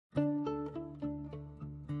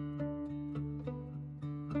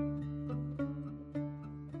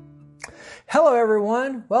Hello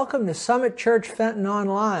everyone, welcome to Summit Church Fenton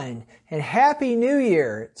Online, and Happy New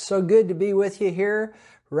Year. It's so good to be with you here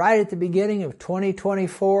right at the beginning of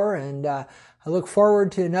 2024, and I look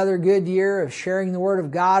forward to another good year of sharing the Word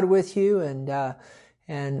of God with you,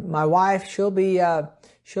 and my wife, she'll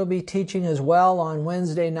be teaching as well on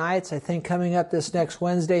Wednesday nights. I think coming up this next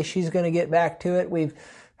Wednesday, she's going to get back to it.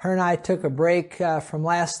 Her and I took a break from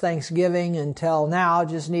last Thanksgiving until now,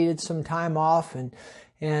 just needed some time off and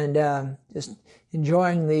just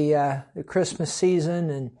enjoying the Christmas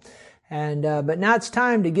season but now it's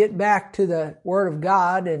time to get back to the Word of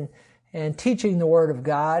God and teaching the Word of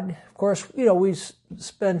God. Of course, we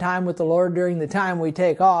spend time with the Lord during the time we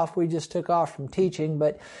take off. We just took off from teaching,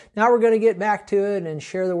 but now we're going to get back to it and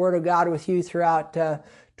share the Word of God with you throughout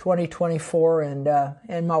 2024.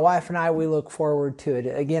 And my wife and I, we look forward to it.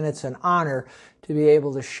 Again, it's an honor to be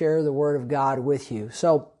able to share the Word of God with you.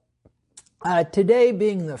 So today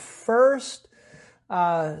being the first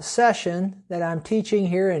session that I'm teaching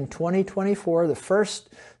here in 2024, the first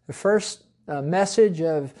message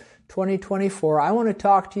of 2024, I want to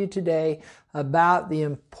talk to you today about the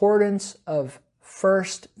importance of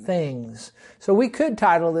first things. So we could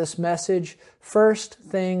title this message, First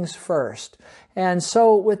Things First. And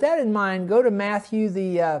so with that in mind, go to Matthew,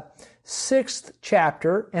 the 6th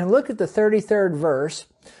chapter, and look at the 33rd verse.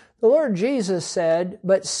 The Lord Jesus said,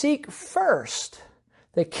 "But seek first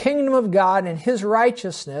the kingdom of God and His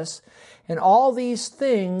righteousness, and all these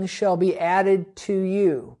things shall be added to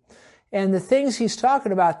you." And the things He's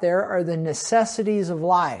talking about there are the necessities of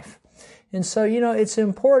life. And so, it's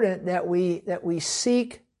important that we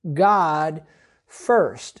seek God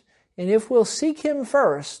first. And if we'll seek Him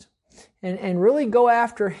first and really go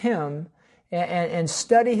after Him and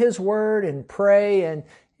study His Word and pray and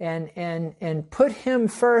put Him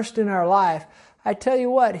first in our life, I tell you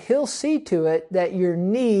what, He'll see to it that your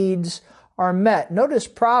needs are met. Notice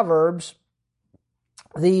Proverbs,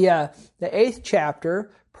 the 8th chapter,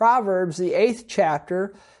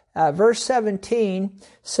 verse 17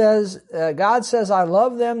 says, God says, "I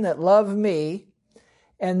love them that love me,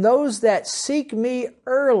 and those that seek me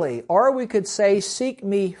early," or we could say, "seek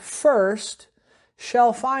me first,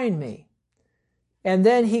 shall find me." And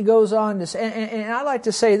then he goes on to say, and I like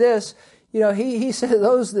to say this, he said,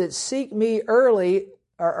 "Those that seek me early,"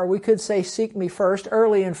 or we could say seek me first,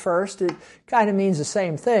 early and first, it kind of means the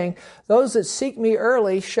same thing. "Those that seek me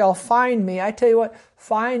early shall find me." I tell you what,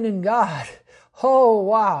 finding God. Oh,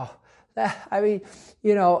 wow.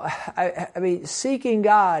 Seeking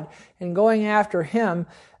God and going after Him,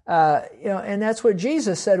 and that's what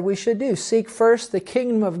Jesus said we should do. Seek first the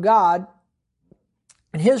kingdom of God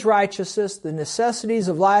and His righteousness, the necessities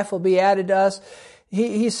of life will be added to us.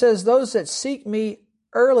 He says, "Those that seek me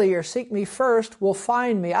early or seek me first will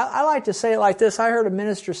find me." I like to say it like this. I heard a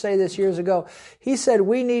minister say this years ago. He said,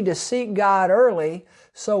 we need to seek God early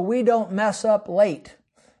so we don't mess up late.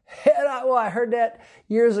 And I heard that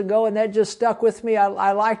years ago, and that just stuck with me.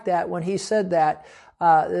 I like that when he said that.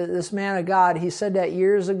 This man of God, he said that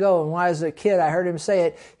years ago, and when I was a kid, I heard him say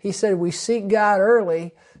it. He said, we seek God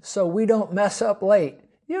early so we don't mess up late.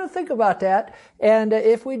 Think about that. And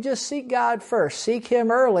if we just seek God first, seek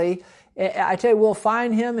Him early, I tell you, we'll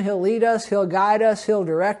find Him, He'll lead us, He'll guide us, He'll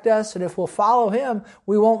direct us, and if we'll follow Him,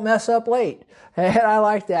 we won't mess up late. And I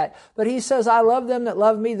like that. But He says, "I love them that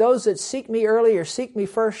love me. Those that seek me early or seek me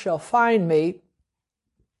first shall find me.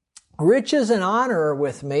 Riches and honor are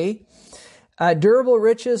with me. Durable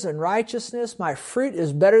riches and righteousness. My fruit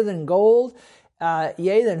is better than gold,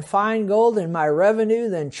 yea, than fine gold, and my revenue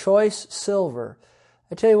than choice silver."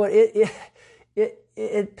 I tell you what,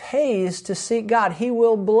 it pays to seek God. He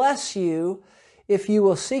will bless you if you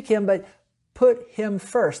will seek Him, but put Him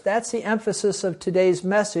first. That's the emphasis of today's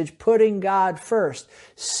message, putting God first,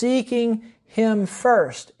 seeking Him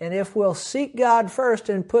first. And if we'll seek God first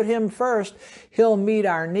and put Him first, He'll meet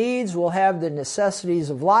our needs. We'll have the necessities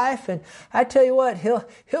of life. And I tell you what,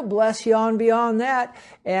 He'll bless you on beyond that,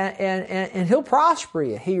 and He'll prosper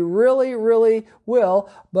you. He really, really will.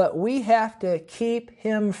 But we have to keep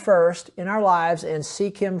Him first in our lives and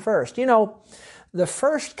seek Him first. The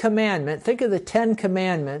first commandment, think of the 10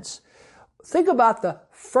 commandments. Think about the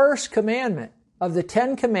first commandment of the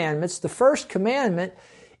 10 commandments. The first commandment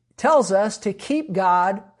tells us to keep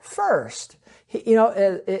God first.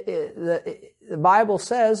 The Bible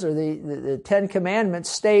says, or the 10 commandments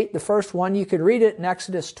state, the first one, you could read it in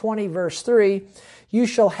Exodus 20 verse 3, "You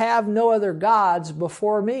shall have no other gods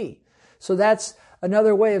before me." So that's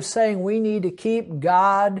another way of saying we need to keep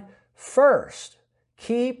God first.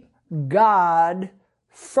 Keep God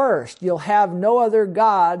first. You'll have no other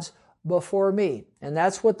gods before me. And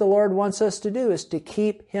that's what the Lord wants us to do, is to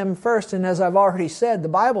keep Him first. And as I've already said, the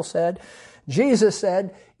Bible said, Jesus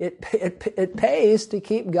said, it pays to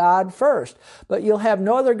keep God first. But you'll have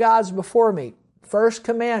no other gods before me. First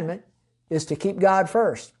commandment is to keep God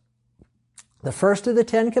first. The first of the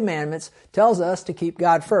 10 commandments tells us to keep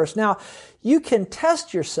God first. Now, you can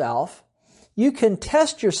test yourself. You can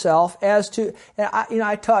test yourself as to,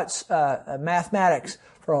 I taught mathematics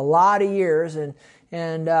for a lot of years,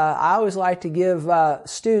 and I always like to give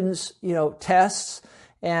students, tests,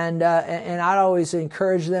 and I'd always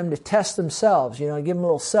encourage them to test themselves. Give them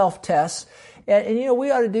little self-tests, and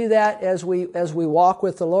we ought to do that as we walk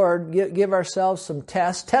with the Lord. Give ourselves some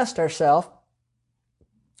tests, test ourselves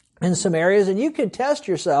in some areas, and you can test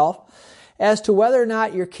yourself as to whether or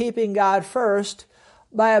not you're keeping God first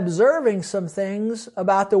by observing some things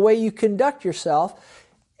about the way you conduct yourself.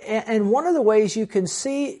 And one of the ways you can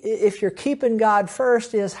see if you're keeping God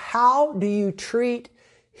first is, how do you treat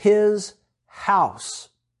His house?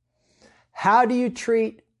 How do you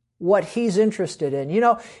treat what He's interested in?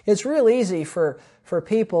 It's real easy for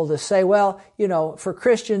people to say, for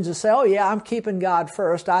Christians to say, oh yeah, I'm keeping God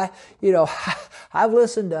first. I've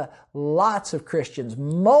listened to lots of Christians,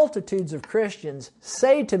 multitudes of Christians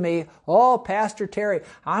say to me, oh, Pastor Terry,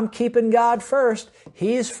 I'm keeping God first.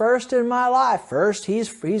 He's first in my life. First,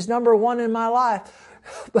 He's number one in my life.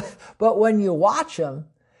 But when you watch them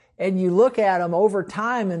and you look at them over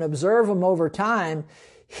time and observe them over time,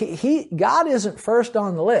 God isn't first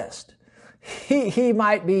on the list. He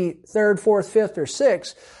might be third, fourth, fifth, or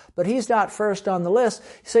sixth, but He's not first on the list.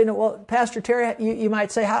 You say, no, well, Pastor Terry, you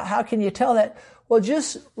might say, how can you tell that? Well,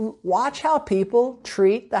 just watch how people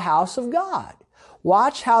treat the house of God.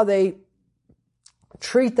 Watch how they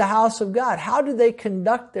treat the house of God. How do they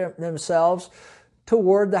conduct themselves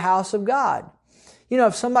toward the house of God?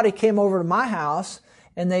 If somebody came over to my house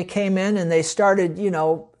and they came in and they started,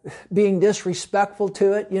 being disrespectful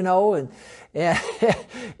to it,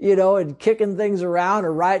 and kicking things around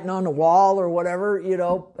or writing on the wall or whatever,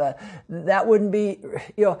 that wouldn't be,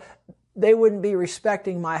 they wouldn't be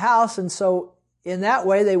respecting my house. And so in that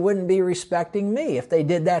way, they wouldn't be respecting me if they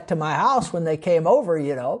did that to my house when they came over,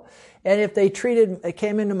 And if they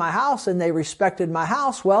came into my house and they respected my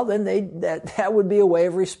house, well, then that would be a way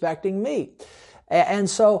of respecting me. And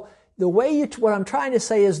so what I'm trying to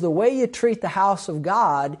say is, the way you treat the house of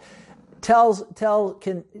God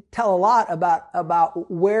can tell a lot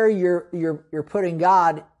about where you're putting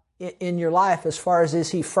God in your life, as far as, is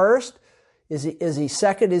He first? Is He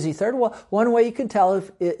second? Is He third? Well, one way you can tell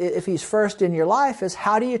if He's first in your life is,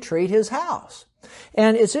 how do you treat His house?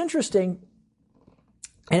 And it's interesting,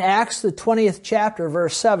 in Acts the 20th chapter,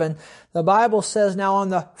 verse 7, the Bible says, now on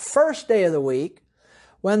the first day of the week,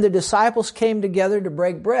 when the disciples came together to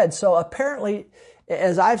break bread. So apparently,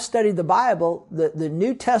 as I've studied the Bible, the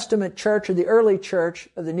New Testament church, or the early church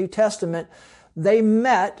of the New Testament, they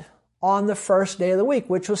met on the first day of the week,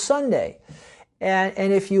 which was Sunday.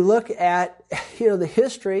 And if you look at, the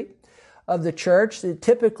history of the church,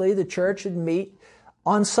 typically the church would meet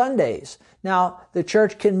on Sundays. Now, the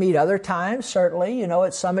church can meet other times, certainly.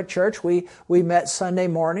 At Summit Church, we met Sunday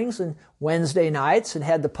mornings and Wednesday nights and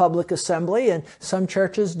had the public assembly, and some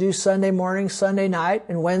churches do Sunday morning, Sunday night,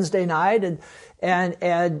 and Wednesday night, and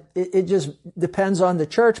it just depends on the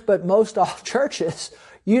church. But most all churches,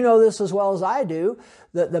 this as well as I do,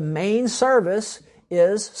 that the main service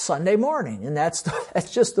is Sunday morning, and that's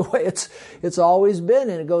just the way it's always been,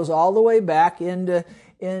 and it goes all the way back into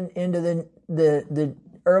the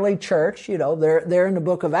early church. They're in the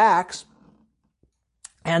book of Acts,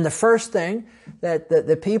 and the first thing that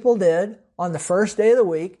the people did on the first day of the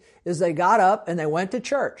week is they got up and they went to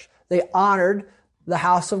church. They honored the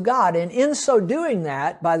house of God, and in so doing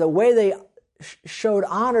that, by the way they showed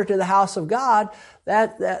honor to the house of God,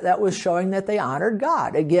 that was showing that they honored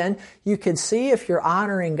God. Again, you can see if you're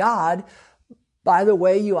honoring God by the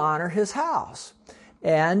way you honor His house.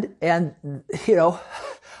 And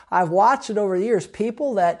I've watched it over the years.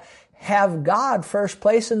 People that have God first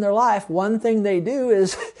place in their life, one thing they do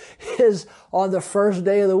is on the first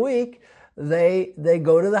day of the week, they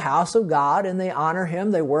go to the house of God and they honor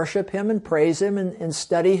Him, they worship Him and praise Him and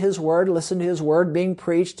study His Word, listen to His Word being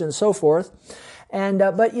preached and so forth. And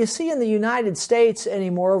but you see in the United States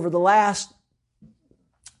anymore, over the last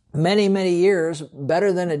many, many years,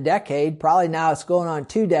 better than a decade, probably now it's going on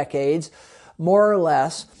 2 decades, more or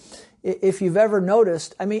less. If you've ever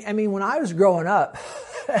noticed, I mean, when I was growing up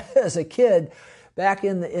as a kid back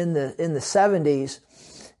in the 70s,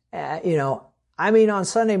 on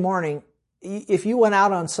Sunday morning, if you went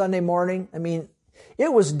out on Sunday morning,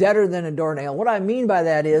 it was deader than a doornail. What I mean by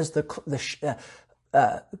that is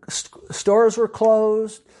stores were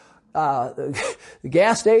closed. The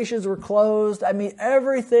gas stations were closed. I mean,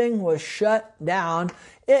 everything was shut down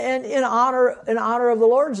in honor of the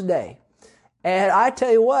Lord's Day. And I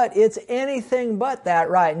tell you what, it's anything but that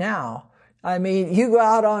right now. I mean, you go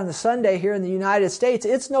out on the Sunday here in the United States,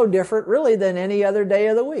 it's no different really than any other day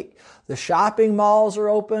of the week. The shopping malls are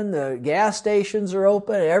open, the gas stations are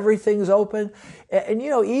open, everything's open. And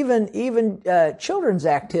even children's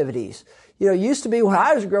activities. Used to be when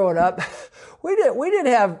I was growing up, we didn't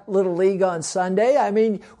have Little League on Sunday. I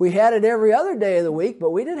mean, we had it every other day of the week, but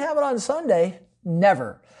we didn't have it on Sunday.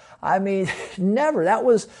 Never. I mean, never.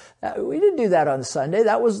 We didn't do that on Sunday.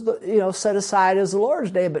 That was, set aside as the Lord's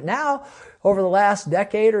Day. But now, over the last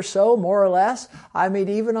decade or so, more or less, I mean,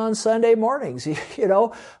 even on Sunday mornings,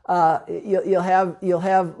 you'll have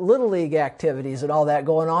Little League activities and all that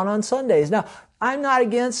going on Sundays. Now, I'm not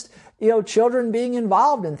against children being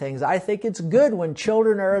involved in things. I think it's good when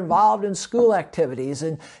children are involved in school activities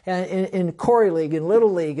and in Corey League and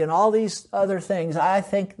Little League and all these other things. I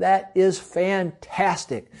think that is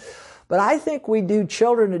fantastic. But I think we do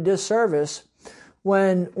children a disservice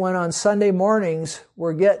when on Sunday mornings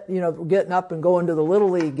we're getting up and going to the Little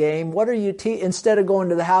League game. What are you instead of going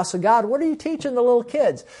to the house of God? What are you teaching the little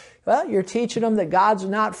kids? Well, you're teaching them that God's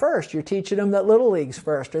not first. You're teaching them that Little League's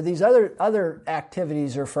first, or these other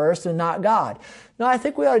activities are first and not God. No, I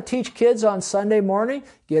think we ought to teach kids on Sunday morning,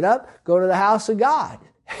 get up, go to the house of God.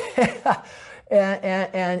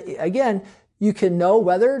 and again, you can know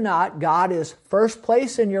whether or not God is first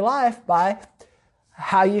place in your life by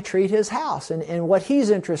how you treat His house and what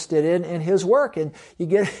He's interested in His work. And you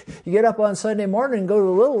get up on Sunday morning and go to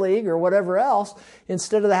the Little League or whatever else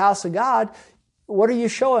instead of the house of God. What are you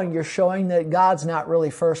showing? You're showing that God's not really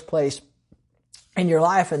first place in your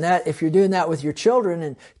life. And that if you're doing that with your children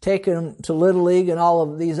and taking them to Little League and all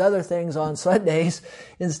of these other things on Sundays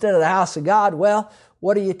instead of the house of God, well,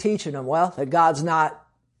 what are you teaching them? Well, that God's not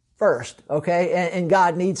first, okay? And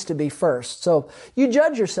God needs to be first. So you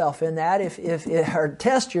judge yourself in that or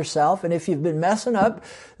test yourself. And if you've been messing up,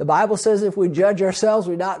 the Bible says if we judge ourselves,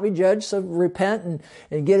 we not be judged. So repent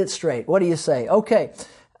and get it straight. What do you say? Okay.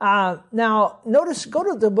 Now, notice, go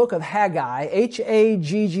to the book of Haggai.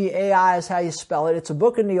 Haggai is how you spell it. It's a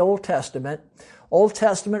book in the Old Testament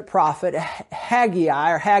prophet,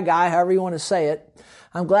 Haggai, however you want to say it.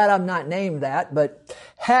 I'm glad I'm not named that, but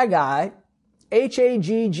Haggai,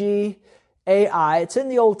 Haggai, it's in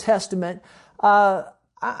the Old Testament. I'm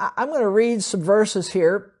going to read some verses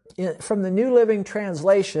here from the New Living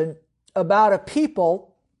Translation about a people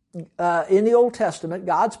in the Old Testament,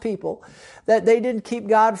 God's people, that they didn't keep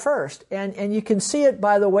God first. And you can see it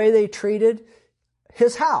by the way they treated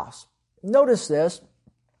His house. Notice this.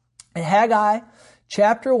 In Haggai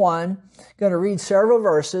chapter 1, I'm going to read several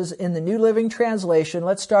verses in the New Living Translation.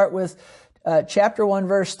 Let's start with chapter 1,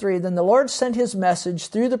 verse 3. Then the Lord sent His message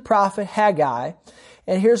through the prophet Haggai.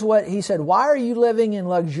 And here's what He said. Why are you living in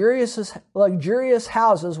luxurious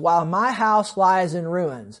houses while my house lies in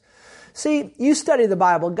ruins? See, you study the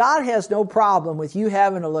Bible. God has no problem with you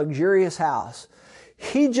having a luxurious house.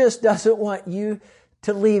 He just doesn't want you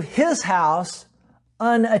to leave His house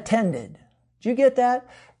unattended. Do you get that?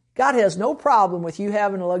 God has no problem with you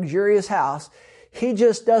having a luxurious house. He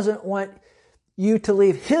just doesn't want you to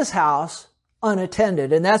leave His house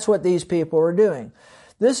unattended. And that's what these people were doing.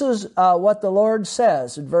 This is what the Lord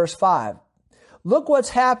says in verse 5. Look what's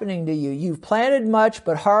happening to you. You've planted much,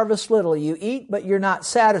 but harvest little. You eat, but you're not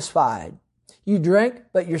satisfied. You drink,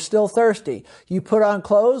 but you're still thirsty. You put on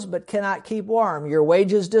clothes, but cannot keep warm. Your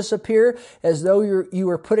wages disappear as though you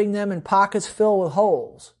were putting them in pockets filled with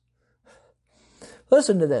holes.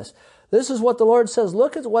 Listen to this. This is what the Lord says.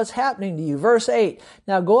 Look at what's happening to you. Verse 8.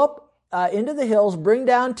 Now go up into the hills, bring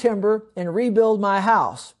down timber, and rebuild my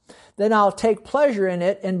house. Then I'll take pleasure in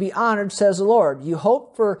it and be honored, says the Lord. You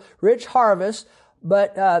hoped for rich harvests,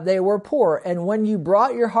 but they were poor. And when you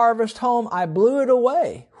brought your harvest home, I blew it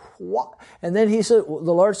away. And then the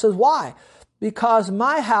Lord says, why? Because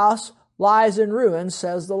my house lies in ruins,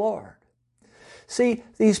 says the Lord. See,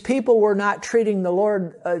 these people were not treating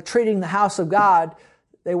the house of God.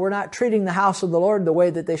 They were not treating the house of the Lord the way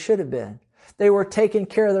that they should have been. They were taking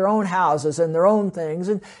care of their own houses and their own things.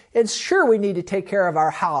 And it's sure we need to take care of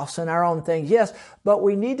our house and our own things, yes, but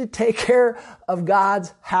we need to take care of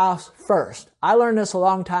God's house first. I learned this a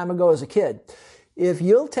long time ago as a kid. If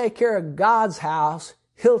you'll take care of God's house,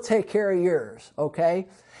 He'll take care of yours, okay?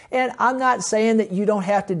 And I'm not saying that you don't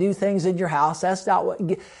have to do things in your house. That's not what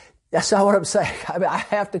I'm saying. I mean, I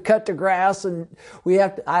have to cut the grass and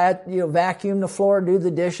I have to vacuum the floor, do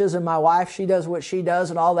the dishes, and my wife, she does what she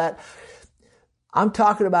does and all that. I'm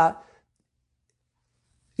talking about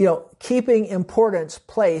keeping importance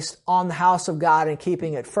placed on the house of God and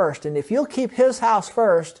keeping it first. And if you'll keep His house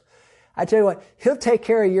first, I tell you what, He'll take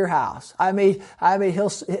care of your house. The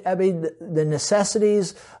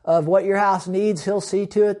necessities of what your house needs, He'll see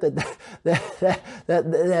to it that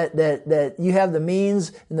you have the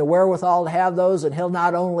means and the wherewithal to have those, and He'll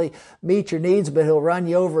not only meet your needs, but He'll run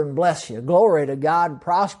you over and bless you. Glory to God and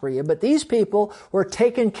prosper you. But these people were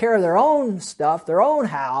taking care of their own stuff, their own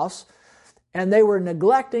house, and they were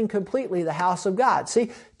neglecting completely the house of God.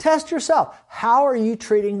 See, test yourself. How are you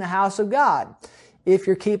treating the house of God? If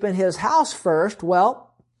you're keeping His house first,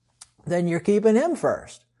 well, then you're keeping Him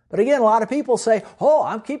first. But again, a lot of people say, oh,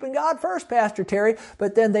 I'm keeping God first, Pastor Terry,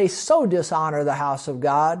 but then they so dishonor the house of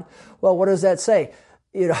God. Well, what does that say?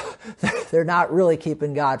 They're not really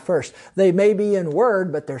keeping God first. They may be in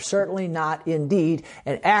word, but they're certainly not in deed,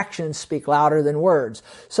 and actions speak louder than words.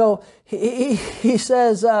 So he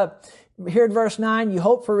says, here in verse 9, you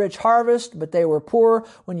hope for rich harvest, but they were poor.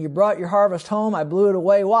 When you brought your harvest home, I blew it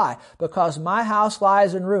away. Why? Because my house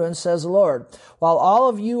lies in ruins, says the Lord, while all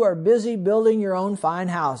of you are busy building your own fine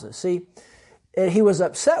houses. See, he was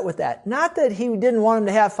upset with that. Not that he didn't want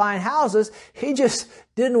them to have fine houses. He just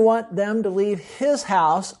didn't want them to leave His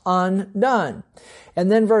house undone.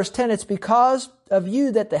 And then verse 10, it's because of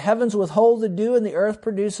you that the heavens withhold the dew and the earth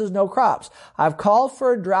produces no crops. I've called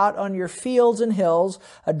for a drought on your fields and hills,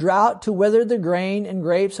 a drought to wither the grain and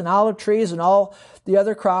grapes and olive trees and all the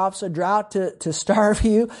other crops, a drought to starve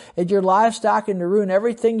you and your livestock and to ruin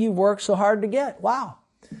everything you've worked so hard to get. Wow.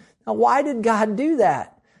 Now, why did God do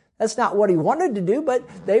that? That's not what He wanted to do,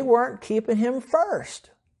 but they weren't keeping Him first.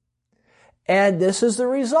 And this is the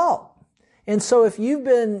result. And so if you've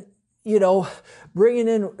been bringing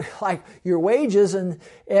in like your wages and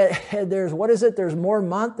there's, what is it? There's more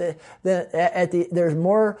month there's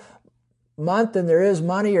more month than there is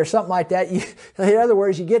money or something like that. In other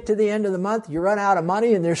words, you get to the end of the month, you run out of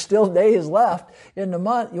money and there's still days left in the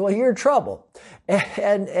month. Well, you're in trouble.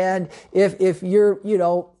 And if you're,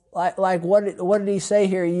 like what did he say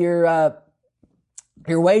here?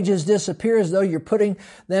 Your wages disappear as though you're putting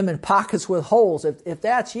them in pockets with holes. If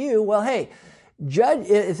that's you, well, hey, judge,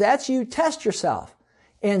 if that's you, test yourself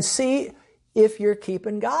and see if you're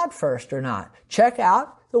keeping God first or not. Check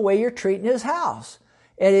out the way you're treating His house.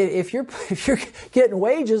 And if you're getting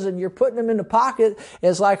wages and you're putting them in the pocket,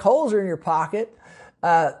 it's like holes are in your pocket,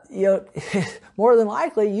 more than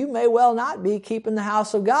likely you may well not be keeping the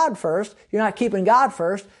house of God first. You're not keeping God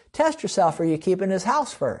first. Test yourself. Are you keeping His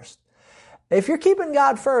house first? If you're keeping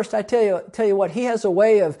God first, I tell you what, He has a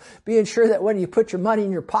way of being sure that when you put your money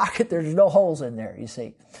in your pocket, there's no holes in there, you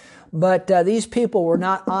see. But these people were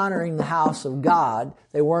not honoring the house of God.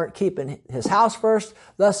 They weren't keeping His house first,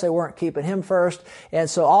 thus they weren't keeping Him first. And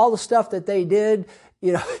so all the stuff that they did,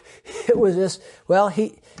 it was just,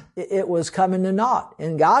 it was coming to naught.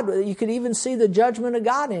 And God, you could even see the judgment of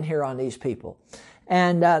God in here on these people.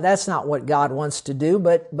 And that's not what God wants to do,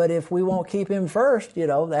 but if we won't keep Him first,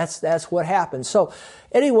 that's what happens. So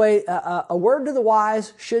anyway, a word to the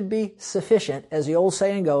wise should be sufficient, as the old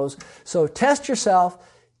saying goes. So test yourself.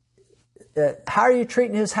 How are you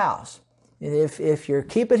treating His house? And if you're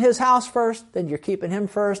keeping His house first, then you're keeping Him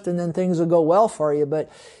first, and then things will go well for you. But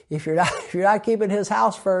if you're not keeping His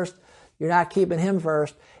house first, you're not keeping Him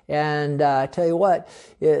first. And I tell you what,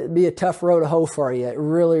 it'd be a tough road to hoe for you. It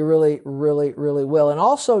really, really, really, really will. And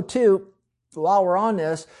also, too, while we're on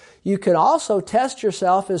this, you can also test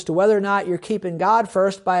yourself as to whether or not you're keeping God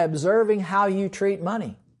first by observing how you treat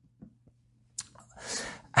money.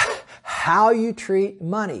 How you treat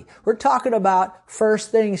money. We're talking about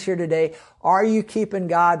first things here today. Are you keeping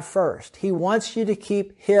God first? He wants you to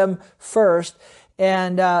keep Him first.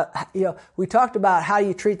 And, we talked about how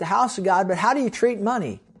you treat the house of God, but how do you treat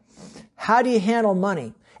money? How do you handle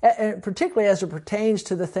money? And particularly as it pertains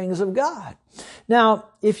to the things of God. Now,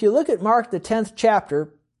 if you look at Mark the 10th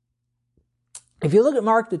chapter,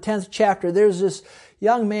 there's this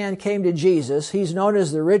young man came to Jesus. He's known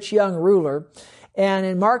as the rich young ruler. And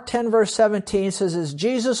in Mark 10 verse 17 it says, as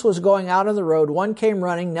Jesus was going out on the road, one came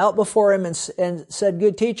running, knelt before Him and said,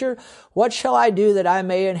 good teacher, what shall I do that I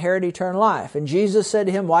may inherit eternal life? And Jesus said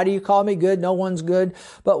to him, why do you call me good? No one's good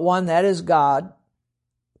but one, that is God.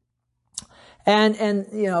 And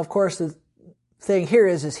of course the thing here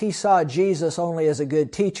is he saw Jesus only as a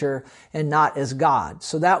good teacher and not as God.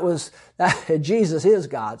 So Jesus is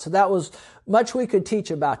God. So that was much we could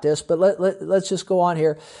teach about this, but let's just go on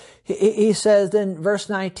here. He says then, verse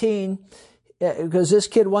 19, because this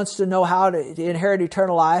kid wants to know how to inherit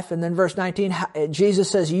eternal life. And then verse 19,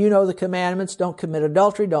 Jesus says, you know the commandments: don't commit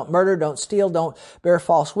adultery, don't murder, don't steal, don't bear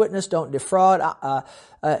false witness, don't defraud.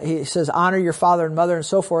 He says, honor your father and mother, and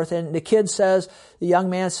so forth. And the kid says, the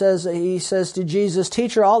young man says, he says to Jesus,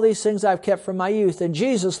 teacher, all these things I've kept from my youth. And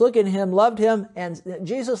Jesus, looking at him, loved him, and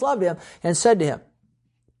Jesus loved him and said to him,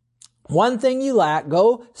 one thing you lack,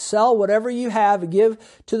 go sell whatever you have and give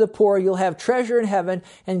to the poor. You'll have treasure in heaven,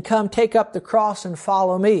 and come take up the cross and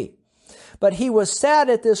follow me. But he was sad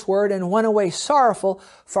at this word and went away sorrowful,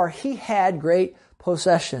 for he had great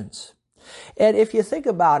possessions. And if you think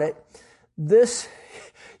about it, this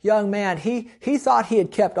young man, he thought he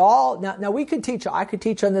had kept all. Now we could teach, I could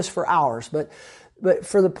teach on this for hours, but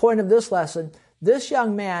for the point of this lesson, this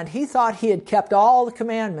young man, he thought he had kept all the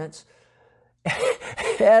commandments,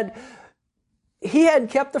 and he hadn't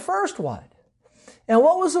kept the first one. And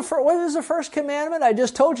what is the first commandment? I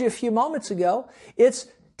just told you a few moments ago. It's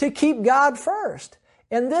to keep God first.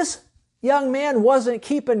 And this young man wasn't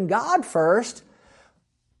keeping God first.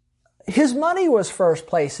 His money was first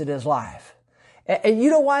place in his life. And you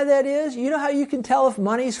know why that is? You know how you can tell if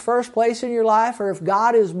money's first place in your life, or if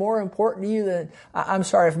God is more important to you than,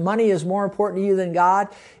 if money is more important to you than God,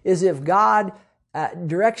 is if God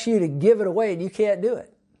directs you to give it away and you can't do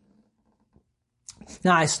it.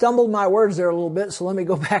 Now, I stumbled my words there a little bit, so let me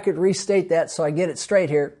go back and restate that so I get it straight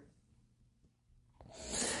here.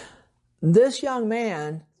 This young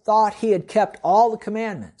man thought he had kept all the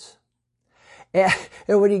commandments. And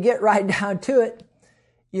when you get right down to it,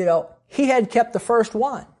 he had kept the first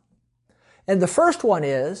one. And the first one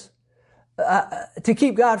is to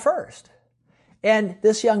keep God first. And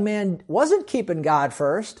this young man wasn't keeping God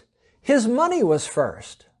first. His money was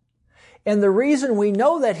first. And the reason we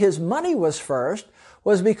know that his money was first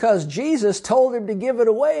was because Jesus told him to give it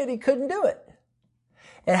away and he couldn't do it.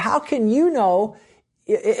 And how can you know?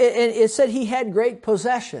 It said he had great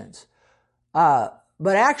possessions.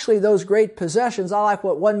 But actually those great possessions, I like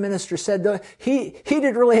what one minister said, he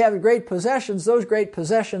didn't really have great possessions. Those great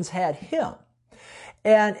possessions had him.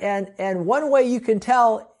 And one way you can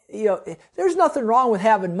tell, there's nothing wrong with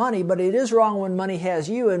having money, but it is wrong when money has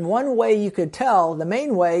you. And one way you could tell, the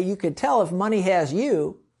main way you could tell if money has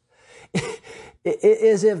you,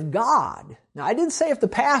 is if God, now I didn't say if the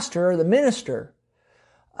pastor or the minister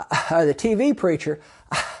or the TV preacher,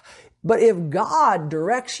 but if God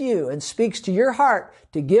directs you and speaks to your heart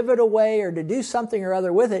to give it away or to do something or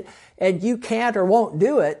other with it, and you can't or won't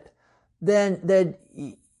do it, then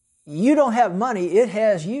you don't have money, it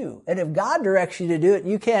has you. And if God directs you to do it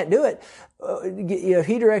and you can't do it, if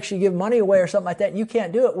He directs you to give money away or something like that and you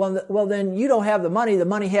can't do it, well then you don't have the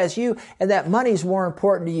money has you, and that money's more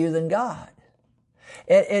important to you than God.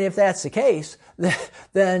 And if that's the case,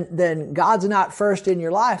 then God's not first in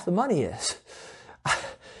your life, the money is.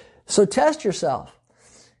 So test yourself.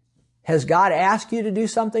 Has God asked you to do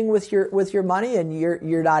something with your money and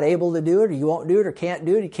you're not able to do it, or you won't do it, or can't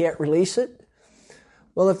do it, you can't release it?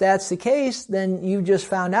 Well, if that's the case, then you just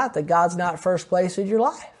found out that God's not first place in your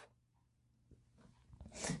life.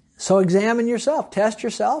 So examine yourself, test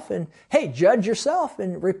yourself, and judge yourself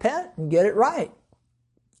and repent and get it right.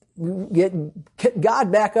 Get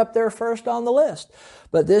God back up there first on the list.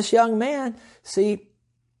 But this young man, see,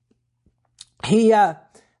 he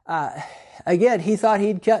thought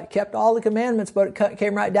he'd kept all the commandments, but it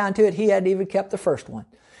came right down to it. He hadn't even kept the first one.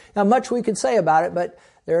 Now, much we could say about it, but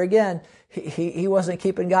there again, he wasn't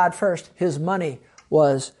keeping God first. His money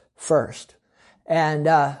was first. And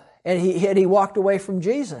he walked away from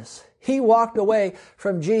Jesus. He walked away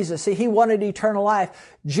from Jesus. See, he wanted eternal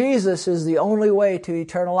life. Jesus is the only way to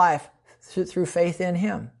eternal life through faith in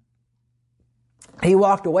Him. He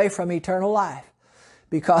walked away from eternal life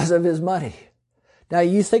because of his money. Now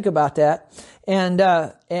you think about that, and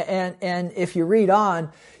if you read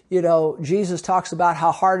on, Jesus talks about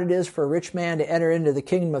how hard it is for a rich man to enter into the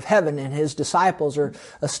kingdom of heaven, and his disciples are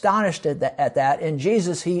astonished at that. And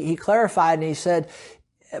Jesus, he clarified and he said,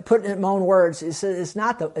 put it in my own words, he said it's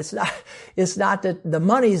not that the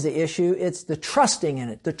money's the issue, it's the trusting in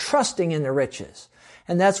it, the trusting in the riches.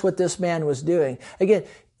 And that's what this man was doing. Again,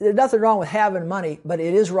 there's nothing wrong with having money, but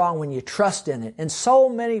it is wrong when you trust in it. And so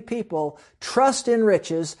many people trust in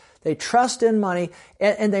riches, they trust in money,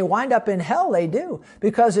 and they wind up in hell. They do,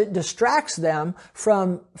 because it distracts them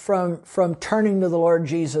from turning to the Lord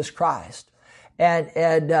Jesus Christ. And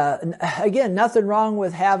again, nothing wrong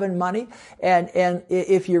with having money. And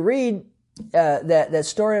if you read that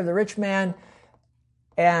story of the rich man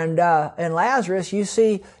and Lazarus, you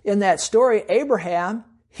see in that story Abraham,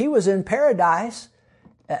 he was in paradise.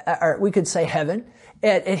 or we could say heaven.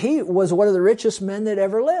 And he was one of the richest men that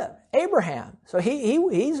ever lived, Abraham. So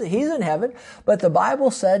he's in heaven. But the Bible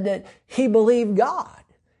said that he believed God,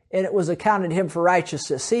 and it was accounted to him for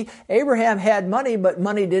righteousness. See, Abraham had money, but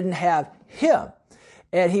money didn't have him.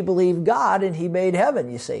 And he believed God, and he made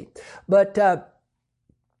heaven, you see. But,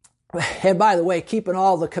 and by the way, keeping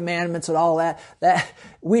all the commandments and all that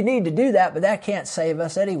we need to do that, but that can't save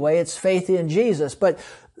us anyway. It's faith in Jesus. But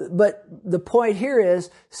the point here is,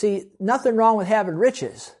 see, nothing wrong with having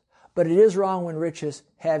riches, but it is wrong when riches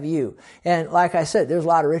have you. And like I said, there's a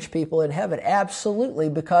lot of rich people in heaven. Absolutely,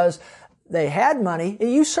 because they had money.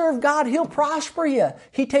 And you serve God, He'll prosper you.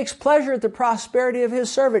 He takes pleasure at the prosperity of His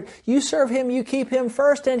servant. You serve Him, you keep Him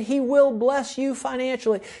first, and He will bless you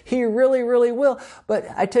financially. He really, really will. But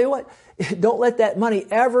I tell you what, don't let that money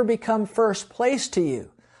ever become first place to you.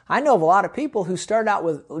 I know of a lot of people who start out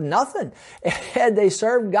with nothing, and they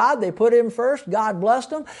served God, they put Him first, God blessed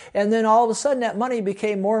them, and then all of a sudden that money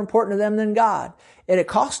became more important to them than God. And it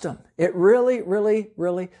cost them. It really, really,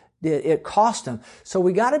 really did. It cost them. So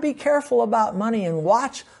we got to be careful about money and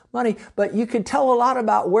watch money, but you can tell a lot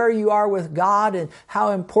about where you are with God and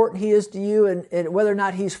how important He is to you and whether or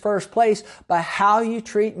not He's first place by how you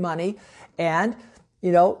treat money. And,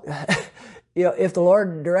 if the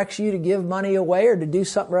Lord directs you to give money away or to do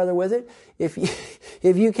something or other with it, if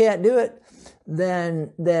you can't do it,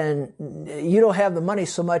 then you don't have the money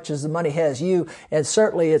so much as the money has you, and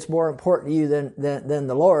certainly it's more important to you than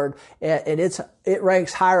the Lord, and it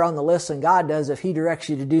ranks higher on the list than God does if He directs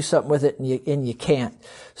you to do something with it and you can't.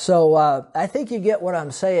 So I think you get what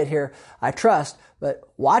I'm saying here. I trust. But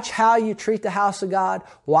watch how you treat the house of God.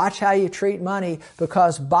 Watch how you treat money,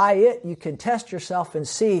 because by it you can test yourself and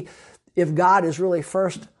see if God is really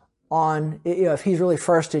first if He's really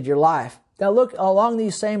first in your life. Now look along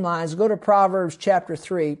these same lines, go to Proverbs chapter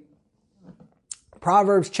 3.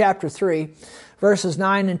 Proverbs chapter 3, verses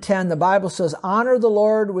 9 and 10, the Bible says, honor the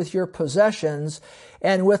Lord with your possessions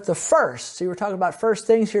and with the first. See, we're talking about first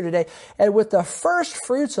things here today. And with the first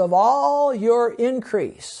fruits of all your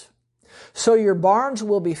increase. So your barns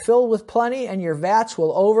will be filled with plenty, and your vats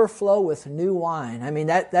will overflow with new wine. I mean,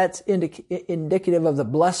 that's indicative of the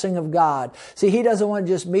blessing of God. See, He doesn't want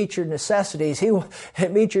to just meet your necessities. He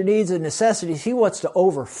meet your needs and necessities. He wants to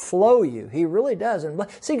overflow you. He really does. And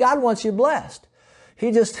see, God wants you blessed.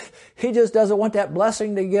 He just doesn't want that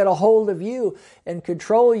blessing to get a hold of you and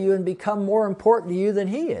control you and become more important to you than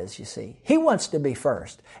He is, you see. He wants to be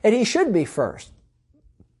first, and He should be first.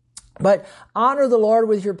 But honor the Lord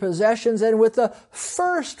with your possessions and with the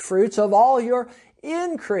first fruits of all your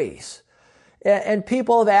increase. And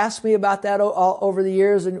people have asked me about that over the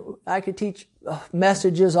years, and I could teach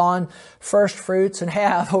messages on first fruits and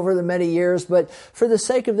have over the many years. But for the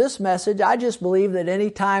sake of this message, I just believe that any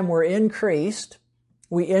time we increase,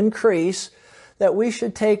 that we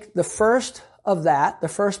should take the first of that, the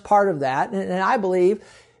first part of that, and I believe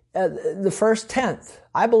the first tenth.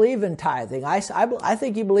 I believe in tithing. I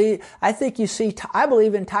believe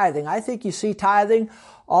in tithing. I think you see tithing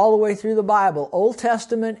all the way through the Bible, Old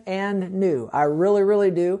Testament and New. I really,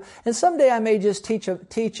 really do. And someday I may just teach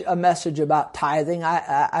a message about tithing.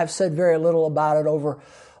 I've said very little about it over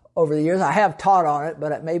the years. I have taught on it,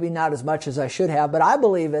 but maybe not as much as I should have. But I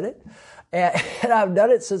believe in it, and I've done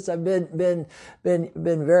it since I've been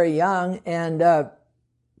very young, and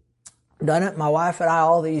done it, my wife and I,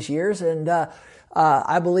 all these years, and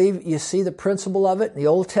I believe you see the principle of it in the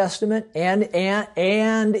Old Testament and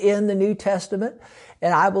in the New Testament.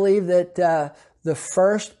 And I believe that the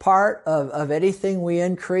first part of anything we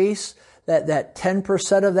increase, that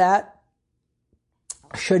 10% of that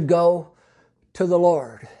should go to the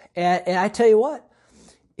Lord. And I tell you what,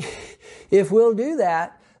 if we'll do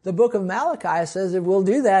that, the book of Malachi says if we'll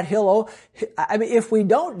do that, if we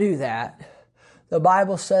don't do that, the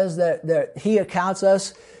Bible says that He accounts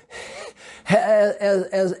us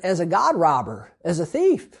as a God robber, as a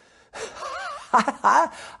thief.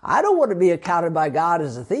 I don't want to be accounted by God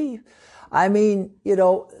as a thief. I mean,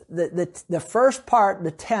 the first part,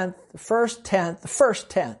 the first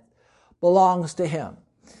tenth belongs to Him.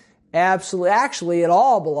 Absolutely. Actually, it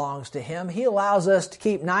all belongs to Him. He allows us to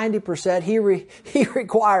keep 90%. He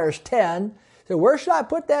requires 10%. So where should I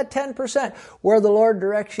put that 10%? Where the Lord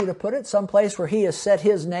directs you to put it, someplace where He has set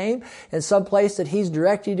His name, and someplace that He's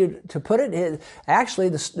directed you to put it. Actually,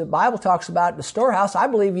 the Bible talks about the storehouse. I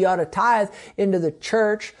believe you ought to tithe into the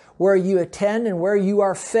church where you attend and where you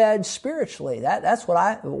are fed spiritually. That's what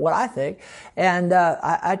I think. And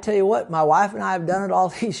I tell you what, my wife and I have done it all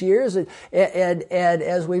these years, and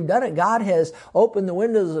as we've done it, God has opened the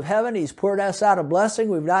windows of heaven. He's poured us out a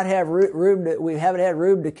blessing. We haven't had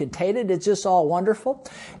room to contain it. It's just all wonderful.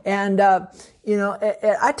 And I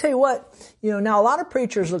tell you what, now a lot of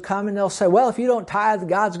preachers will come and they'll say, well, if you don't tithe,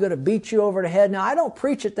 God's going to beat you over the head. Now, I don't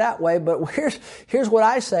preach it that way, but here's what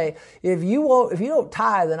I say. If you don't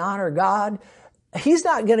tithe and honor God, He's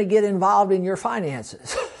not going to get involved in your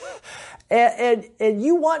finances. And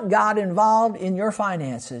you want God involved in your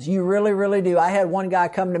finances. You really, really do. I had one guy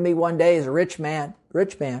come to me one day. He's a rich man.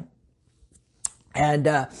 And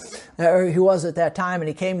he was at that time, and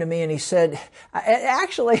he came to me and he said,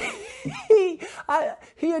 actually, he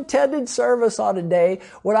attended service on a day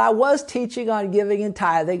when I was teaching on giving and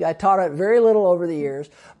tithing. I taught it very little over the years,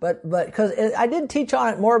 but because I did teach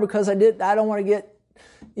on it more because I don't want to get,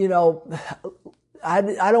 I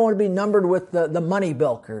don't want to be numbered with the money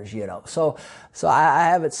bilkers, So I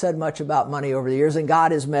haven't said much about money over the years, and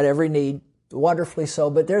God has met every need wonderfully so.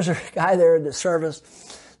 But there's a guy there in the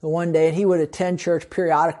service one day, and he would attend church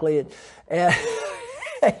periodically, and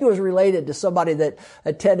he was related to somebody that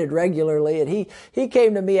attended regularly. And he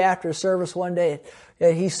came to me after service one day,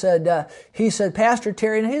 and he said, Pastor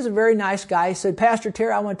Terry, and he's a very nice guy. He said, Pastor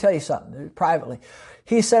Terry, I want to tell you something privately.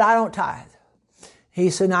 He said, I don't tithe. He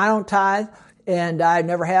said, I don't tithe, and I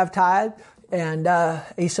never have tithe. And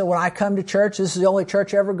he said, when I come to church, this is the only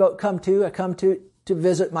church I ever come to. I come to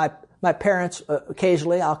visit my parents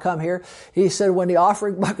occasionally. I'll come here. He said, when the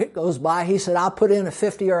offering bucket goes by, he said, I'll put in a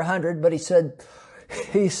 50 or 100, but he said,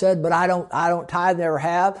 but I don't tithe, never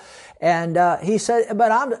have. And he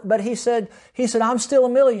said, he said, I'm still a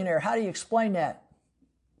millionaire. How do you explain that?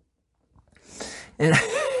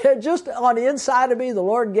 And just on the inside of me, the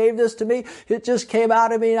Lord gave this to me. It just came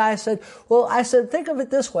out of me, and I said, think of it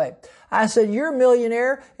this way. I said, you're a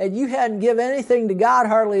millionaire and you hadn't given anything to God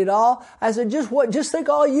hardly at all. I said, just think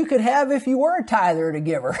all you could have if you were a tither and a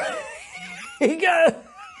giver. He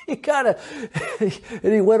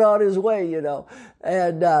went on his way, and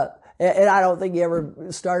I don't think he ever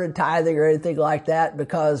started tithing or anything like that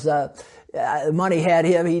because, money had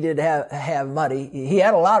him. He didn't have money. He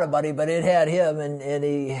had a lot of money, but it had him, and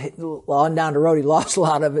he, on down the road, he lost a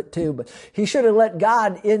lot of it too. But he should have let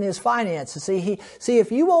God in his finances. See,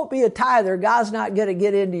 if you won't be a tither, God's not going to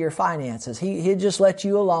get into your finances. He'll just let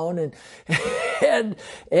you alone,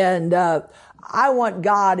 and I want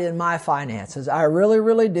God in my finances. I really,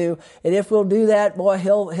 really do. And if we'll do that, boy,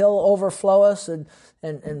 He'll overflow us and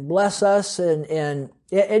bless us, and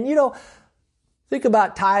think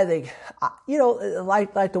about tithing.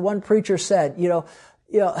 Like the one preacher said, it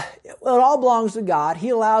all belongs to God. He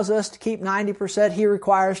allows us to keep 90%. He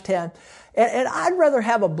requires 10. And I'd rather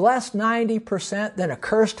have a blessed 90% than a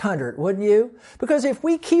cursed 100, wouldn't you? Because if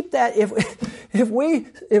we keep that, if we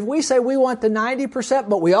say we want the 90%,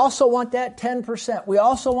 but we also want that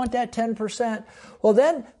 10%, well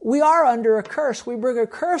then we are under a curse. We bring a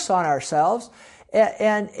curse on ourselves.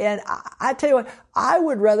 And I tell you what, I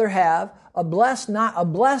would rather have a blessed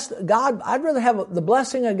God. I'd rather have the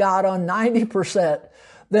blessing of God on 90%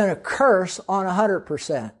 than a curse on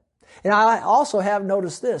 100%. And I also have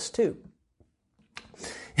noticed this too.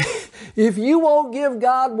 If you won't give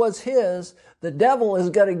God what's His, the devil is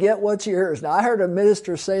going to get what's yours. Now, I heard a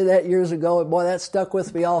minister say that years ago, and boy, that stuck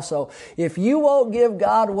with me also. If you won't give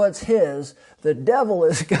God what's His, the devil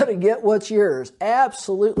is going to get what's yours.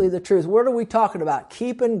 Absolutely the truth. What are we talking about?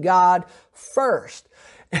 Keeping God first.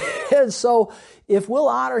 And so, if we'll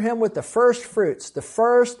honor Him with the first fruits, the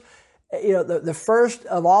first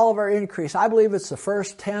of all of our increase, I believe it's the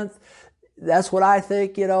first tenth. That's what I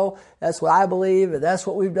think, that's what I believe, and that's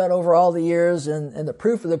what we've done over all the years, and the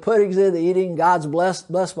proof of the pudding's in the eating. God's blessed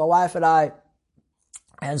my wife and I.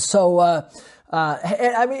 And so,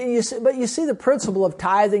 you see the principle of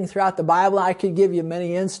tithing throughout the Bible. I could give you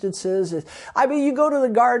many instances. You go to the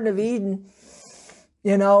Garden of Eden,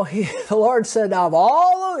 the Lord said, now of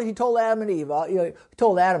all, He told Adam and Eve, He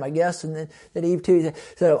told Adam, I guess, and then Eve too, He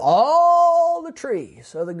said, of all the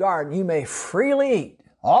trees of the garden, you may freely eat,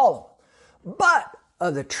 all of them. But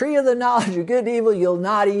of the tree of the knowledge of good and evil, you'll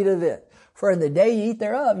not eat of it. For in the day you eat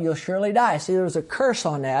thereof, you'll surely die. See, there was a curse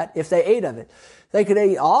on that if they ate of it. They could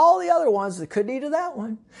eat all the other ones, they couldn't eat of that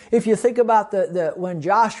one. If you think about when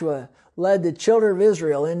Joshua led the children of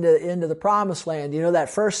Israel into the promised land, that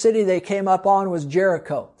first city they came up on was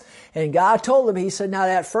Jericho. And God told them, He said, now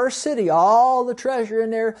that first city, all the treasure in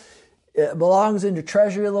there, It belongs in the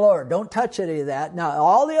treasury of the Lord. Don't touch any of that. Now,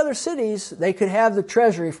 all the other cities, they could have the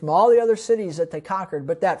treasury from all the other cities that they conquered.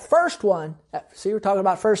 But that first one, see, we're talking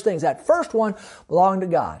about first things. That first one belonged to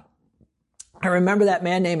God. I remember that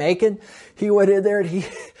man named Achan. He went in there and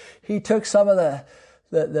he took some of the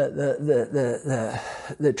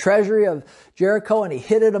treasury of Jericho and he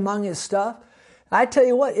hid it among his stuff. I tell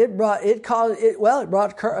you what, it brought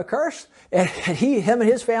a curse. And him and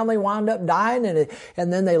his family wound up dying,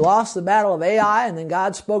 and then they lost the battle of Ai, and then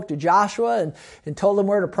God spoke to Joshua and told him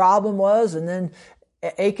where the problem was, and then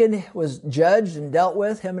Achan was judged and dealt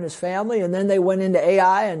with, him and his family, and then they went into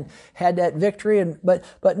Ai and had that victory. But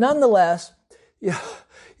nonetheless, you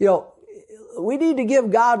know, we need to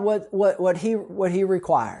give God what He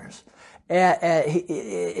requires. We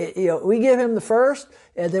give Him the first,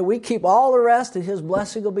 and then we keep all the rest, and His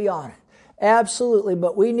blessing will be on it. Absolutely,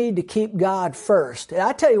 but we need to keep God first. And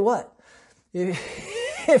I tell you what,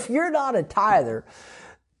 if you're not a tither,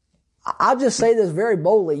 I'll just say this very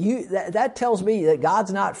boldly. That tells me that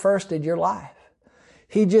God's not first in your life.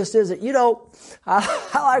 He just isn't. You know, I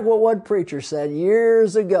like what one preacher said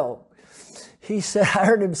years ago. He said, I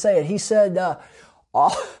heard him say it. He said,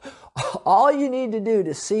 all you need to do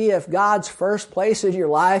to see if God's first place in your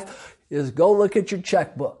life is go look at your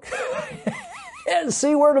checkbook. And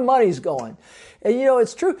see where the money's going. And you know,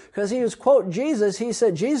 it's true, because he was quoting Jesus.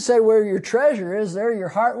 Jesus said, where your treasure is, there your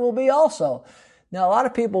heart will be also. Now, a lot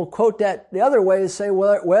of people quote that the other way and say,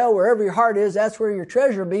 well, wherever your heart is, that's where your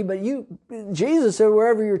treasure will be. But Jesus said,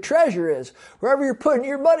 wherever your treasure is, wherever you're putting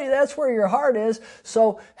your money, that's where your heart is.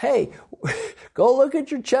 So, hey, go look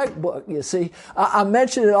at your checkbook, you see. I'm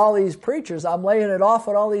mentioning all these preachers. I'm laying it off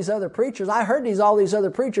on all these other preachers. I heard all these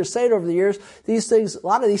other preachers say it over the years. These things, a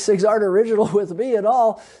lot of these things aren't original with me at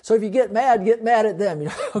all. So if you get mad at them.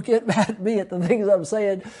 You know, get mad at me at the things I'm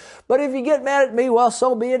saying. But if you get mad at me, well,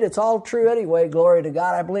 so be it. It's all true anyway. Glory to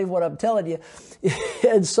God. I believe what I'm telling you.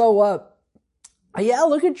 And so, yeah,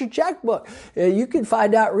 look at your checkbook. You can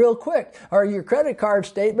find out real quick, or your credit card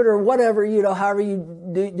statement, or whatever, you know, however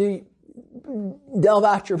you do delve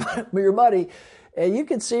out your money. And you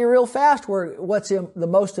can see real fast what's the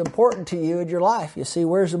most important to you in your life. You see,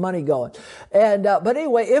 where's the money going? And, but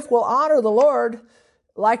anyway, if we'll honor the Lord,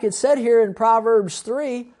 like it said here in Proverbs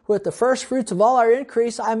 3, with the first fruits of all our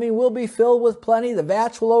increase, I mean, we'll be filled with plenty. The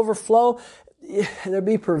vats will overflow. There'll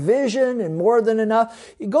be provision and more than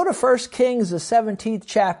enough. You go to 1 Kings, the 17th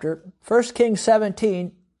chapter, 1 Kings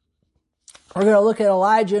 17. We're going to look at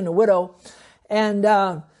Elijah and the widow. And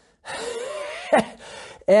 1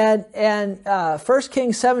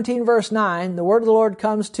 Kings 17 verse 9, the word of the Lord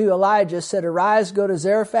comes to Elijah, said, arise, go to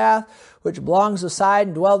Zarephath, which belongs aside,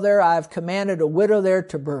 and dwell there. I have commanded a widow there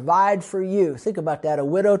to provide for you. Think about that, a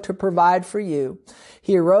widow to provide for you.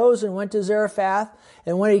 He arose and went to Zarephath,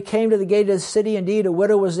 and when he came to the gate of the city, indeed, a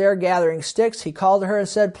widow was there gathering sticks. He called to her and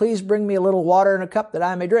said, please bring me a little water in a cup that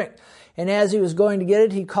I may drink. And as he was going to get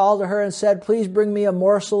it, he called to her and said, please bring me a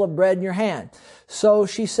morsel of bread in your hand. So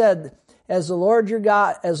she said, As the Lord your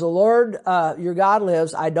God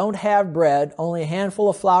lives, I don't have bread, only a handful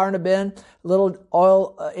of flour in a bin, a little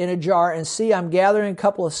oil in a jar. And see, I'm gathering a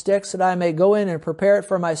couple of sticks that I may go in and prepare it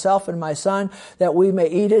for myself and my son, that we may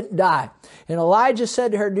eat it and die. And Elijah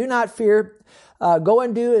said to her, do not fear. Go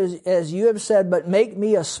and do as you have said, but make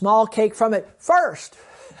me a small cake from it first.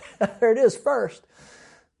 There it is, first.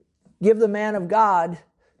 Give the man of God,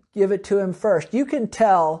 give it to him first. You can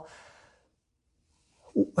tell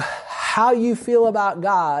how you feel about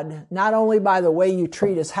God, not only by the way you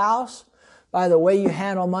treat His house, by the way you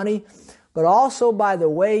handle money, but also by the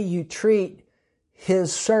way you treat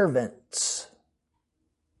His servants.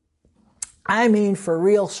 I mean, for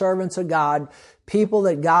real servants of God, people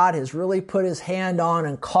that God has really put His hand on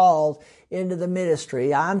and called into the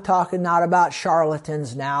ministry. I'm talking not about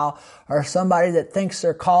charlatans now, or somebody that thinks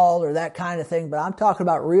they're called or that kind of thing, but I'm talking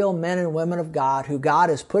about real men and women of God who God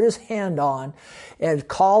has put His hand on and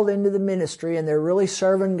called into the ministry, and they're really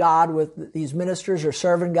serving God with, these ministers are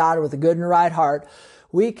serving God with a good and right heart.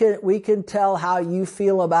 We can tell how you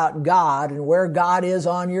feel about God and where God is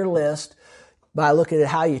on your list by looking at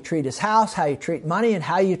how you treat His house, how you treat money, and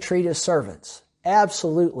how you treat His servants.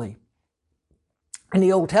 Absolutely. In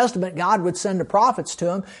the Old Testament, God would send the prophets to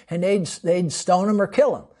them, and they'd stone them or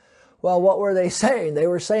kill them. Well, what were they saying? They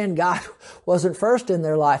were saying God wasn't first in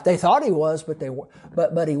their life. They thought He was, but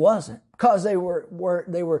He wasn't, because they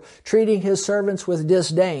were treating His servants with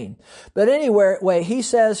disdain. But anyway, He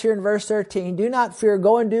says here in verse 13, do not fear,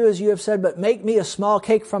 go and do as you have said, but make me a small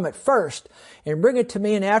cake from it first, and bring it to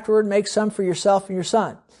me, and afterward make some for yourself and your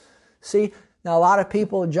son. See, now a lot of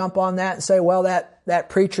people jump on that and say, well, that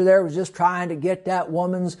preacher there was just trying to get that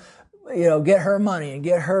woman's get her money and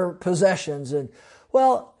get her possessions. And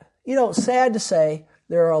well, sad to say,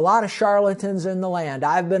 there are a lot of charlatans in the land.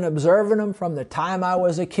 I've been observing them from the time I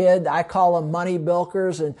was a kid. I call them money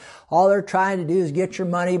bilkers, and all they're trying to do is get your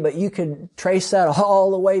money, but you can trace that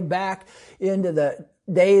all the way back into the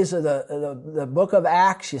days of the book of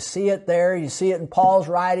Acts. You see it there. You see it in Paul's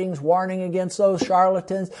writings warning against those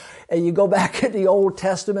charlatans. And you go back in the Old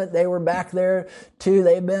Testament, they were back there too.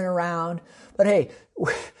 They've been around. But hey,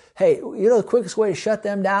 the quickest way to shut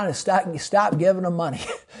them down is stop giving them money.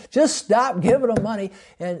 Just stop giving them money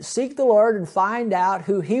and seek the Lord and find out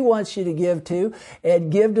who He wants you to give to,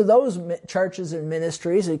 and give to those churches and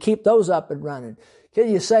ministries and keep those up and running. Can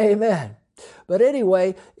you say amen? But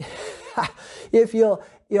anyway, if you'll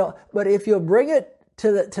bring it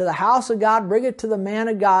to the house of God, bring it to the man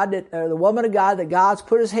of God or the woman of God that God's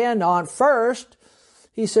put His hand on first.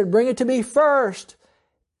 He said, bring it to me first.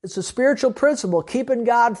 It's a spiritual principle, keeping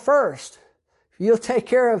God first.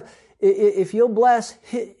 If you'll bless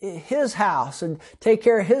His house and take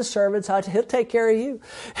care of His servants, He'll take care of you.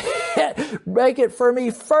 Make it for me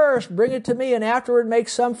first. Bring it to me, and afterward make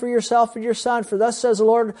some for yourself and your son. For thus says the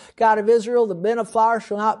Lord God of Israel, the bin of flour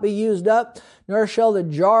shall not be used up, nor shall the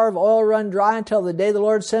jar of oil run dry until the day the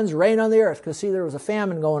Lord sends rain on the earth. Because see, there was a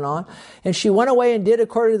famine going on. And she went away and did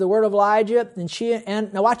according to the word of Elijah.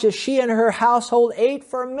 Now watch this, she and her household ate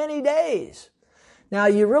for many days. Now,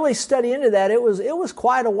 you really study into that, it was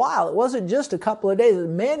quite a while. It wasn't just a couple of days, it was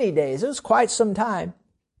many days. It was quite some time.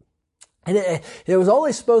 And it was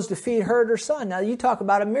only supposed to feed her and her son. Now, you talk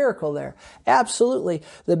about a miracle there. Absolutely.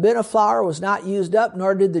 The bin of flour was not used up,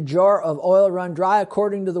 nor did the jar of oil run dry,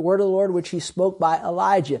 according to the word of the Lord, which He spoke by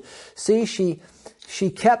Elijah. See, she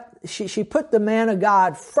put the man of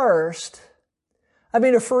God first. I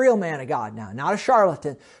mean, a for real man of God now, not a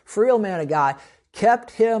charlatan. For real man of God,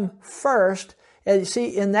 kept him first. And you see,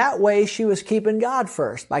 in that way, she was keeping God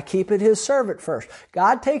first, by keeping His servant first.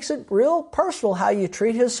 God takes it real personal how you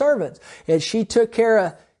treat His servants. And she took care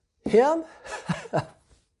of him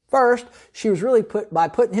first. By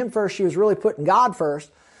putting him first, she was really putting God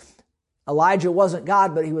first. Elijah wasn't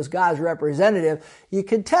God, but he was God's representative. You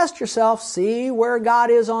can test yourself, see where God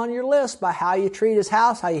is on your list by how you treat His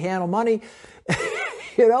house, how you handle money,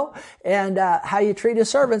 and how you treat His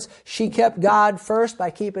servants. She kept God first by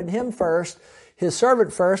keeping Him first, His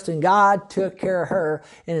servant first, and God took care of her.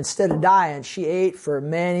 And instead of dying, she ate for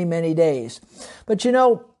many, many days. But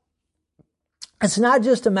it's not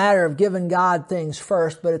just a matter of giving God things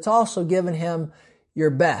first, but it's also giving Him your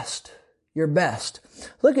best. Your best.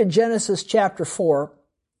 Look at Genesis chapter 4.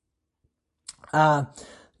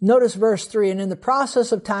 Notice verse 3. And in the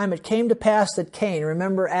process of time, it came to pass that Cain,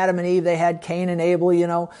 remember Adam and Eve, they had Cain and Abel,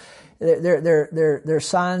 their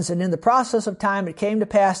sons. And in the process of time, it came to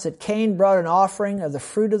pass that Cain brought an offering of the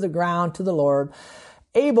fruit of the ground to the Lord.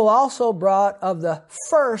 Abel also brought of the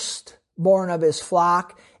firstborn of his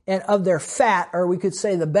flock and of their fat, or we could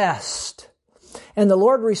say the best. And the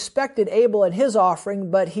Lord respected Abel and his offering,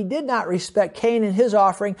 but He did not respect Cain and his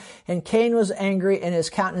offering, and Cain was angry and his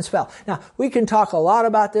countenance fell. Now, we can talk a lot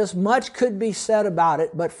about this. Much could be said about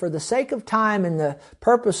it, but for the sake of time and the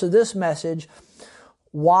purpose of this message,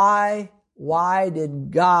 why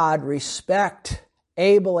did God respect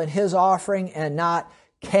Abel and his offering and not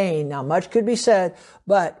Cain? Now, much could be said,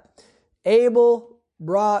 but Abel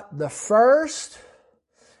brought the first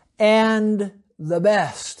and the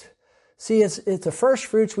best. See, it's the first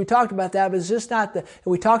fruits. We talked about that, but it's just not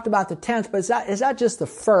we talked about the tenth, but it's not just the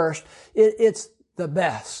first. It's the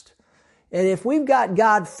best. And if we've got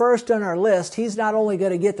God first on our list, He's not only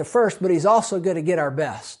going to get the first, but He's also going to get our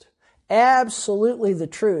best. Absolutely the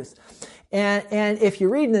truth. And if you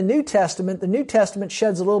read in the New Testament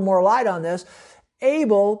sheds a little more light on this.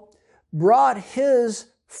 Abel brought his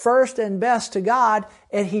first and best to God,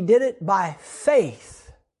 and he did it by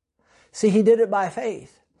faith. See, he did it by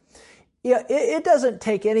faith. Yeah, it doesn't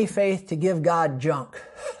take any faith to give God junk.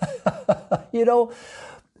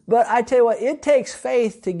 But I tell you what, it takes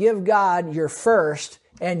faith to give God your first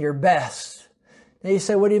and your best. Now you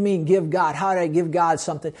say, what do you mean give God? How do I give God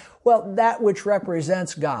something? Well, that which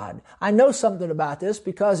represents God. I know something about this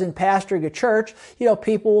because in pastoring a church,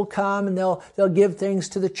 people will come and they'll give things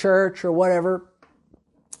to the church or whatever.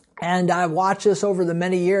 And I've watched this over the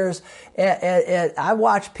many years. And I've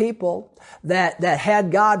watched people that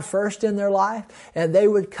had God first in their life, and they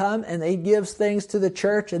would come and they'd give things to the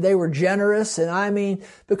church, and they were generous. And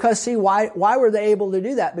because see, why were they able to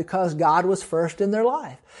do that? Because God was first in their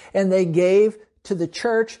life. And they gave to the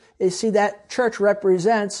church. You see, that church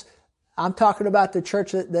represents, I'm talking about the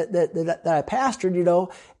church that I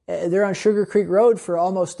pastored, They're on Sugar Creek Road for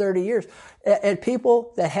almost 30 years. And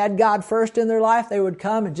people that had God first in their life, they would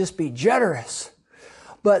come and just be generous.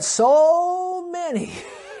 But so many,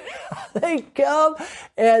 they come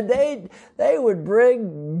and they would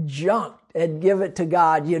bring junk and give it to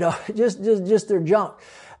God, just their junk.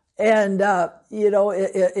 And,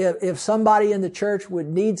 if somebody in the church would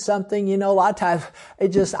need something, a lot of times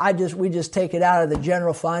we just take it out of the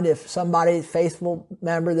general fund. If somebody, faithful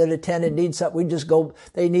member that attended needs something, we just go,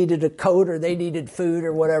 they needed a coat or they needed food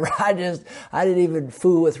or whatever. I didn't even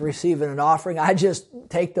fool with receiving an offering.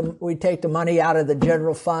 We take the money out of the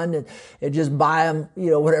general fund and just buy them,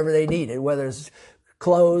 whatever they needed, whether it's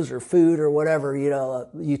clothes or food or whatever, a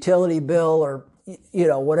utility bill or,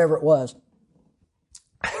 whatever it was.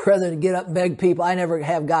 Rather than get up and beg people, I never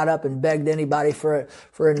have got up and begged anybody for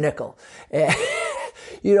a nickel. And,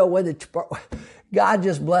 when God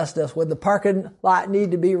just blessed us. When the parking lot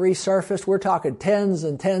needed to be resurfaced, we're talking tens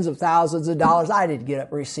and tens of thousands of dollars. I didn't get up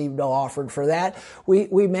and receive no offering for that.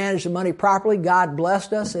 We managed the money properly. God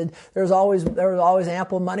blessed us, and there was always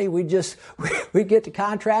ample money. We get the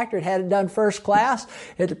contractor and had it done first class.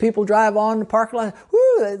 And the people drive on the parking lot.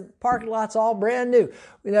 Whoo, the parking lot's all brand new.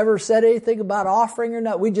 We never said anything about offering or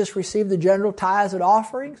not. We just received the general tithes and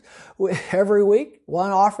offerings every week,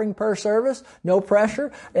 one offering per service, no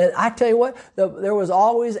pressure. And I tell you what, there was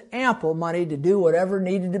always ample money to do whatever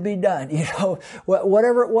needed to be done,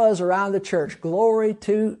 whatever it was around the church. Glory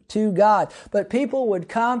to God. But people would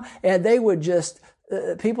come and they would just,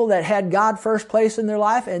 people that had God first place in their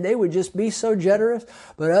life, and they would just be so generous.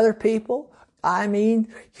 But other people, like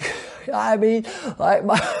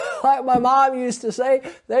my mom used to say,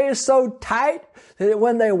 they are so tight that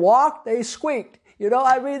when they walked, they squeaked.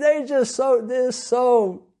 They just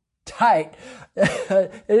so tight. And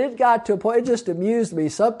it got to a point, it just amused me.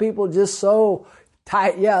 Some people just so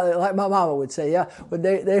tight. Yeah, like my mama would say, yeah, when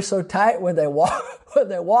they're so tight, when they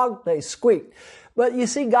walk, they squeaked. But you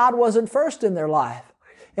see, God wasn't first in their life.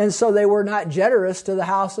 And so they were not generous to the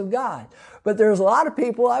house of God. But there's a lot of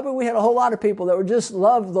people, we had a whole lot of people that were just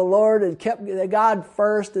loved the Lord and kept God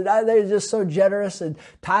first. And they were just so generous, and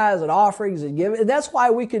tithes and offerings and giving. And that's why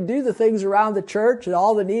we could do the things around the church, and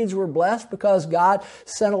all the needs were blessed, because God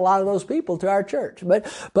sent a lot of those people to our church. But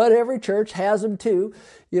every church has them too.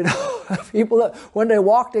 People that when they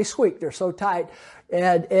walk, they squeak. They're so tight.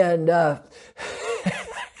 I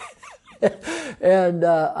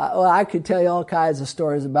could tell you all kinds of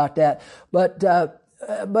stories about that. But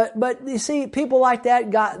you see, people like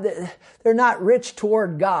that, they're not rich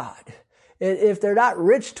toward God. If they're not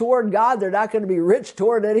rich toward God, they're not going to be rich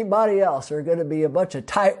toward anybody else. They're going to be a bunch of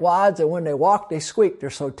tightwads, and when they walk, they squeak. They're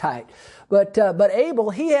so tight. But Abel,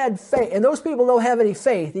 he had faith, and those people don't have any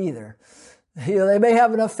faith either. They may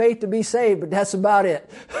have enough faith to be saved, but that's about it.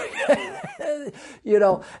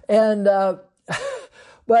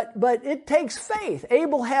 But it takes faith.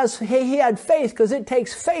 Abel he had faith, because it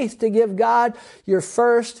takes faith to give God your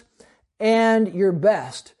first and your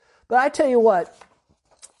best. But I tell you what,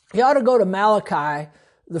 you ought to go to Malachi,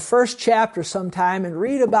 the first chapter sometime, and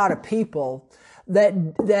read about a people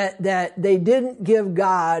that they didn't give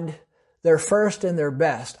God their first and their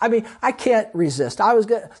best. I can't resist.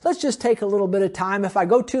 Let's just take a little bit of time. If I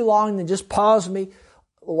go too long, then just pause me.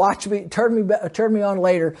 Watch me, turn me on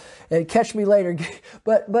later and catch me later.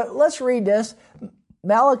 But let's read this.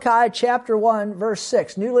 Malachi chapter 1, verse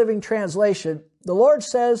 6, New Living Translation. The Lord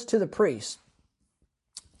says to the priest,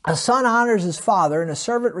 a son honors his father, and a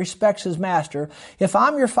servant respects his master. If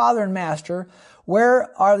I'm your father and master,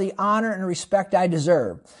 where are the honor and respect I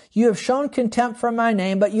deserve? You have shown contempt for my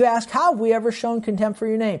name, but you ask, how have we ever shown contempt for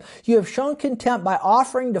your name? You have shown contempt by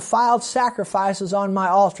offering defiled sacrifices on my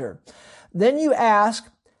altar. Then you ask,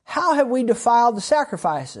 how have we defiled the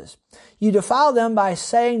sacrifices? You defile them by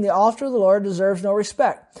saying the altar of the Lord deserves no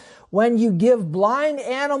respect. When you give blind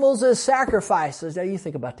animals as sacrifices, now you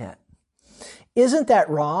think about that. Isn't that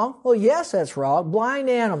wrong? Well, yes, that's wrong. Blind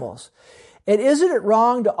animals. And isn't it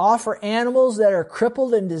wrong to offer animals that are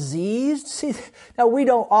crippled and diseased? See, now we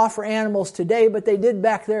don't offer animals today, but they did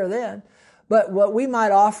back there then. But what we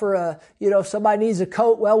might offer, if somebody needs a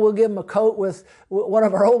coat, well, we'll give them a coat with one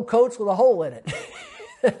of our old coats with a hole in it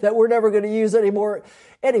that we're never going to use anymore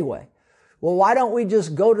anyway. Well, why don't we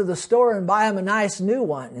just go to the store and buy them a nice new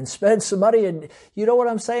one and spend some money? And you know what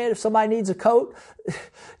I'm saying? If somebody needs a coat,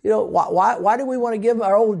 why do we want to give them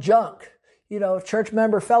our old junk? Fellow church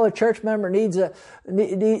member needs a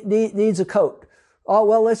coat. Oh,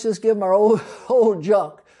 well, let's just give them our old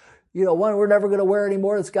junk. One we're never going to wear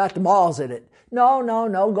anymore that's got the malls in it. No.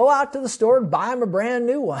 Go out to the store and buy them a brand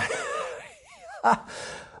new one.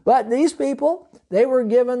 But these people, They were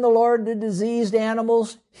giving the Lord to diseased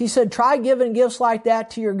animals. He said, try giving gifts like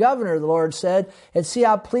that to your governor, the Lord said, and see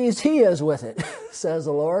how pleased he is with it, says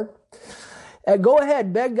the Lord. Go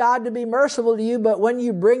ahead, beg God to be merciful to you, but when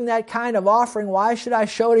you bring that kind of offering, why should I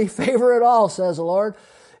show any favor at all, says the Lord?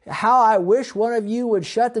 How I wish one of you would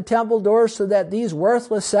shut the temple doors so that these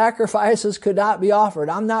worthless sacrifices could not be offered.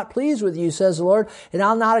 I'm not pleased with you, says the Lord, and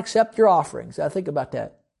I'll not accept your offerings. Now think about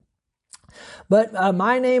that. But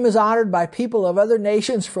my name is honored by people of other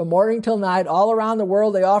nations from morning till night. All around the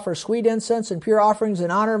world they offer sweet incense and pure offerings in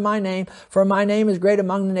honor of my name, for my name is great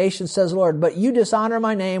among the nations, says the Lord. But you dishonor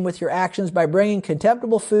my name with your actions by bringing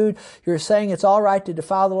contemptible food. You're saying it's all right to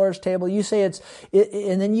defile the Lord's table. You say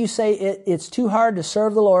and then you say it's too hard to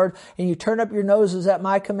serve the Lord, and you turn up your noses at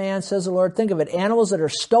my command, says the Lord. Think of it. Animals that are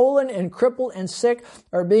stolen and crippled and sick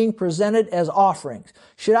are being presented as offerings.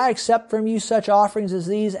 Should I accept from you such offerings as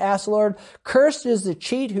these? Asked the Lord. Cursed is the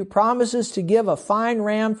cheat who promises to give a fine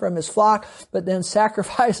ram from his flock, but then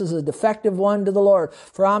sacrifices a defective one to the Lord.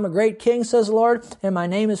 For I'm a great king, says the Lord, and my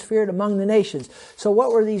name is feared among the nations. So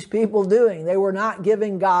what were these people doing? They were not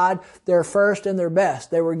giving God their first and their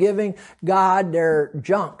best. They were giving God their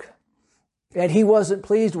junk, and He wasn't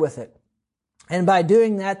pleased with it. And by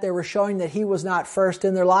doing that, they were showing that He was not first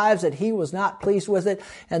in their lives, that He was not pleased with it,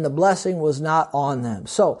 and the blessing was not on them.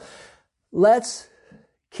 So let's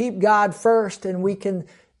keep God first, and we can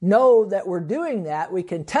know that we're doing that. We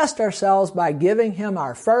can test ourselves by giving Him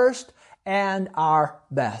our first and our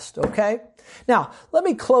best, okay? Now, let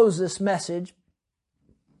me close this message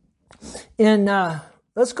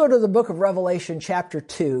let's go to the book of Revelation chapter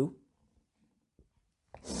 2.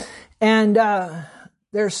 And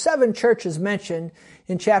there's 7 churches mentioned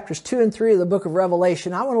in chapters 2 and 3 of the book of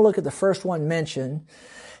Revelation. I want to look at the first one mentioned.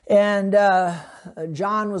 And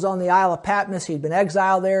John was on the Isle of Patmos. He'd been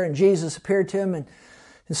exiled there, and Jesus appeared to him and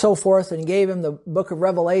so forth, and gave him the book of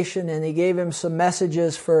Revelation, and He gave him some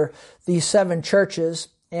messages for these 7 churches.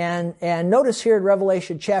 And notice here in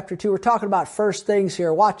Revelation chapter 2, we're talking about first things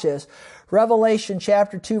here. Watch this. Revelation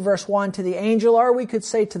chapter 2, verse 1, to the angel, or we could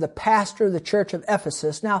say to the pastor of the church of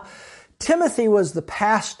Ephesus. Now, Timothy was the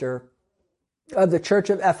pastor of the church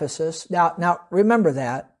of Ephesus. Now remember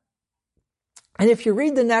that. And if you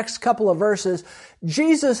read the next couple of verses,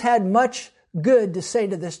 Jesus had much good to say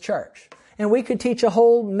to this church. And we could teach a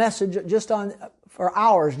whole message for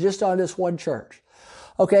hours just on this one church.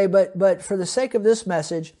 Okay, but for the sake of this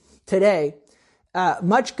message today,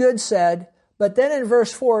 much good said. But then in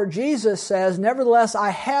verse 4, Jesus says, nevertheless,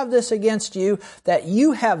 I have this against you, that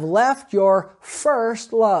you have left your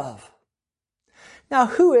first love. Now,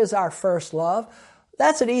 who is our first love?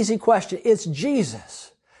 That's an easy question. It's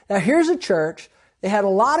Jesus. Now, here's a church. They had a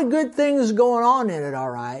lot of good things going on in it, all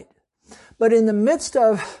right. But in the midst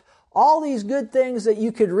of all these good things that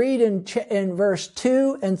you could read in verse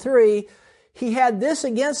 2 and 3, He had this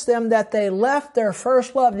against them, that they left their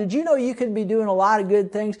first love. Did you know you could be doing a lot of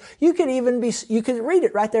good things? You could read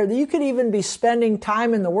it right there. You could even be spending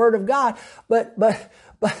time in the Word of God, but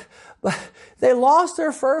they lost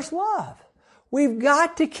their first love. We've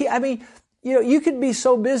got to keep, you could be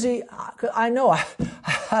so busy. I know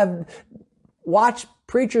I've watched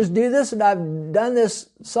preachers do this, and I've done this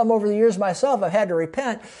some over the years myself. I've had to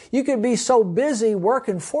repent. You could be so busy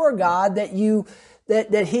working for God that you're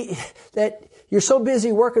so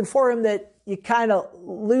busy working for Him that you kind of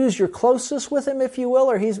lose your closeness with Him, if you will,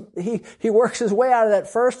 or he works his way out of that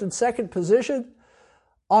first and second position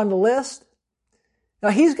on the list. Now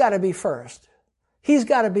He's got to be first. We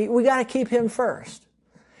got to keep Him first.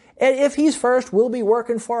 And if He's first, we'll be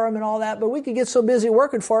working for Him and all that, but we could get so busy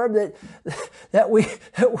working for Him that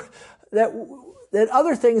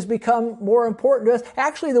other things become more important to us.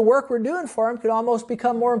 Actually, the work we're doing for Him could almost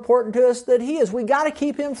become more important to us than He is. We got to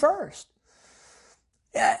keep Him first.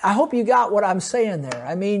 I hope you got what I'm saying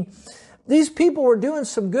there. These people were doing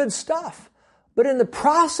some good stuff, but in the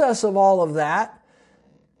process of all of that,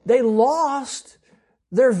 they lost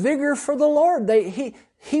their vigor for the Lord.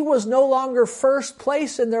 He was no longer first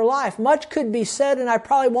place in their life. Much could be said, and I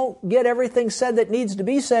probably won't get everything said that needs to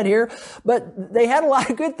be said here, but they had a lot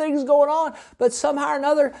of good things going on, but somehow or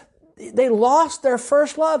another, they lost their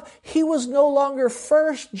first love. He was no longer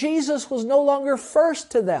first. Jesus was no longer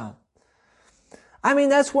first to them.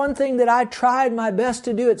 That's one thing that I tried my best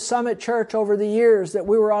to do at Summit Church over the years that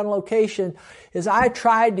we were on location, is I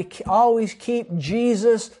tried to always keep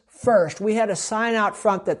Jesus first. We had a sign out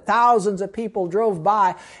front that thousands of people drove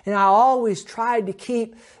by, and I always tried to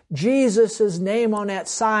keep Jesus' name on that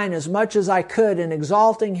sign as much as I could, and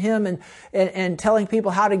exalting Him and telling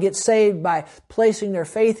people how to get saved by placing their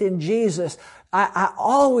faith in Jesus. I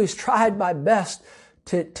always tried my best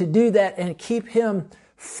to do that and keep Him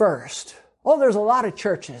first. Oh, there's a lot of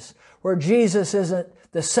churches where Jesus isn't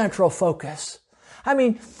the central focus. I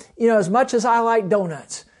mean, as much as I like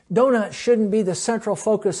donuts shouldn't be the central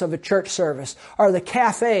focus of a church service, or the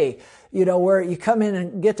cafe, where you come in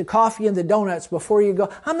and get the coffee and the donuts before you go.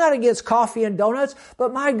 I'm not against coffee and donuts,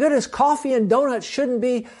 but my goodness, coffee and donuts shouldn't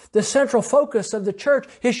be the central focus of the church.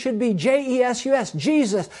 It should be Jesus,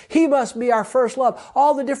 Jesus. He must be our first love.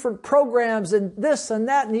 All the different programs and this and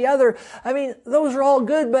that and the other. I mean, those are all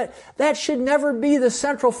good, but that should never be the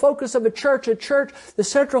central focus of a church. The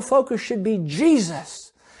central focus should be Jesus.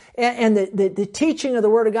 And the teaching of the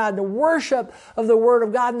Word of God, and the worship of the Word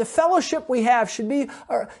of God, and the fellowship we have should be,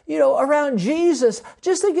 around Jesus.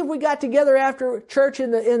 Just think if we got together after church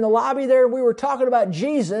in the lobby there, and we were talking about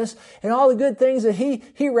Jesus and all the good things that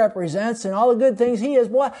He represents and all the good things He is.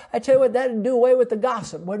 Boy, I tell you what, that'd do away with the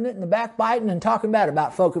gossip, wouldn't it? And the backbiting and talking bad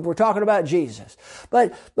about folk if we're talking about Jesus.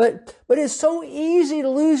 But it's so easy to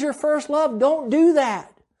lose your first love. Don't do that.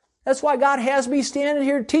 That's why God has me standing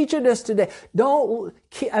here teaching us today. Don't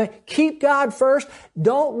keep God first.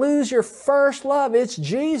 Don't lose your first love. It's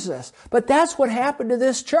Jesus. But that's what happened to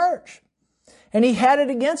this church. And He had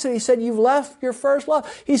it against it. He said, you've left your first love.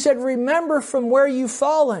 He said, remember from where you've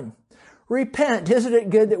fallen. Repent. Isn't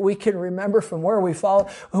it good that we can remember from where we've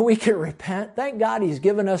fallen? We can repent. Thank God He's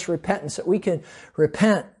given us repentance that we can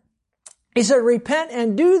repent. He said, repent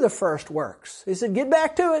and do the first works. He said, get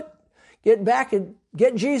back to it. Get back and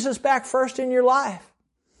get Jesus back first in your life.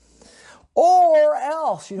 Or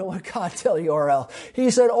else, you know what God tell you, or else?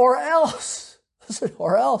 He said, or else. I said,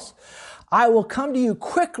 or else. I will come to you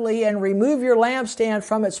quickly and remove your lampstand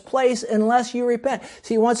from its place unless you repent.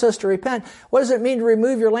 See, He wants us to repent. What does it mean to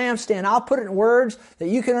remove your lampstand? I'll put it in words that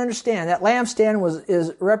you can understand. That lampstand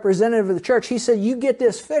is representative of the church. He said, you get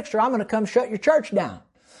this fixed or I'm going to come shut your church down.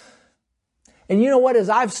 And you know what? As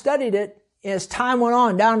I've studied it, as time went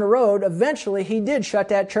on down the road, eventually He did shut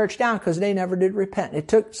that church down because they never did repent. It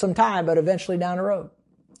took some time, but eventually down the road,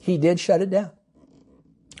 He did shut it down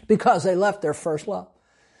because they left their first love.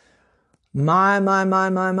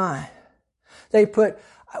 My. They put,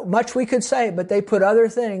 much we could say, but they put other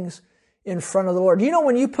things in front of the Lord. You know,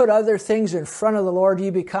 when you put other things in front of the Lord,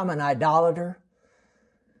 you become an idolater.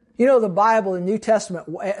 You know, the Bible, the New Testament,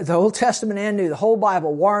 the Old Testament and New, the whole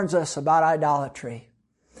Bible warns us about idolatry.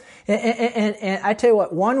 And I tell you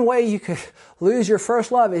what, one way you could lose your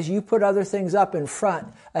first love is you put other things up in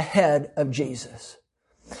front ahead of Jesus.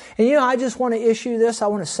 And I just want to issue this. I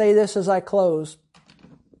want to say this as I close.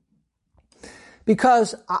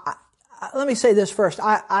 Because let me say this first.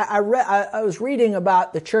 I was reading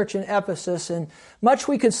about the church in Ephesus, and much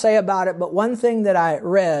we could say about it, but one thing that I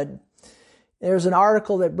read, there's an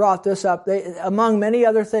article that brought this up. Among many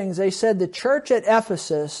other things, they said the church at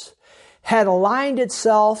Ephesus had aligned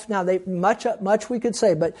itself, much we could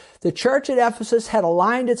say, but the church at Ephesus had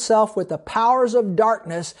aligned itself with the powers of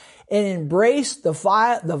darkness and embraced the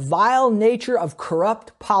vile nature of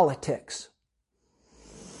corrupt politics.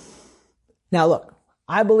 Now look,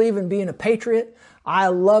 I believe in being a patriot. I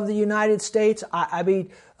love the United States. I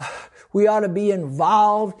mean, we ought to be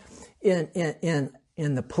involved in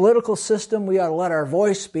the political system. We ought to let our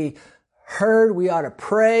voice be heard. We ought to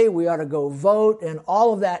pray. We ought to go vote and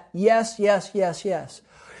all of that. Yes.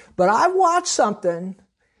 But I've watched something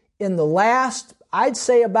in the last, I'd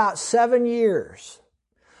say about 7 years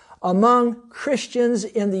among Christians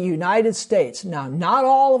in the United States. Now, not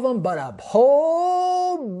all of them, but a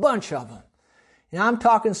whole bunch of them. And I'm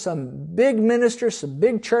talking some big ministers, some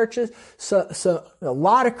big churches, so a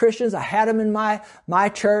lot of Christians. I had them in my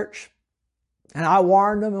church, and I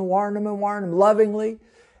warned them lovingly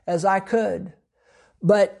as I could.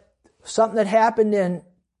 But something that happened in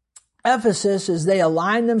Ephesus is they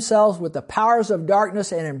aligned themselves with the powers of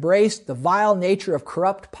darkness and embraced the vile nature of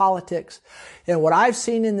corrupt politics. And what I've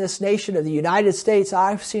seen in this nation of the United States,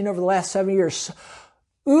 I've seen over the last 7 years,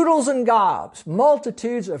 oodles and gobs,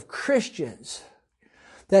 multitudes of Christians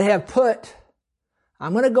that have put,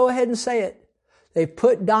 I'm going to go ahead and say it, they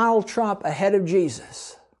put Donald Trump ahead of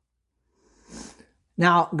Jesus.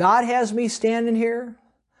 Now, God has me standing here,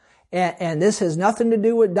 and this has nothing to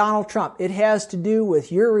do with Donald Trump. It has to do with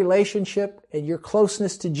your relationship and your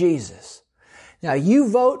closeness to Jesus. Now, you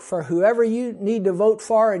vote for whoever you need to vote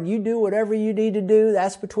for, and you do whatever you need to do.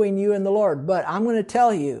 That's between you and the Lord. But I'm going to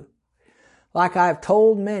tell you, like I've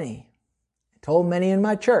told many in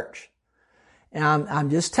my church, and I'm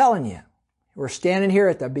just telling you, we're standing here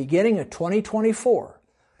at the beginning of 2024.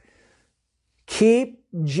 Keep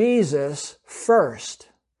Jesus first.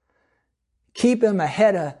 Keep Him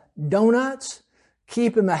ahead of donuts.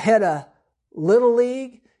 Keep Him ahead of Little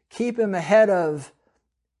League. Keep Him ahead of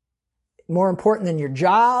more important than your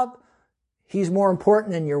job. He's more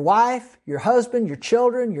important than your wife, your husband, your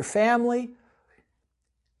children, your family.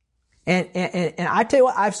 And I tell you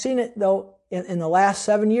what, I've seen it though in the last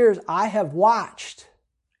 7 years. I have watched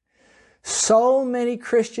so many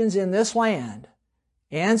Christians in this land,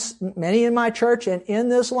 and many in my church and in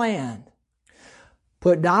this land,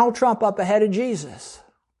 put Donald Trump up ahead of Jesus.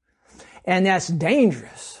 And that's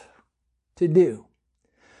dangerous to do.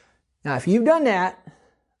 Now, if you've done that,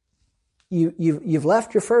 you've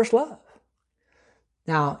left your first love.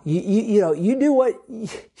 Now, you do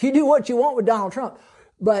what you want with Donald Trump,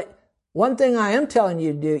 but one thing I am telling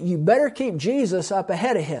you to do, you better keep Jesus up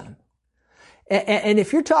ahead of him. And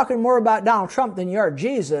if you're talking more about Donald Trump than you are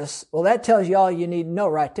Jesus, well, that tells you all you need to know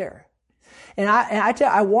right there. And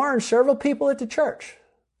I warned several people at the church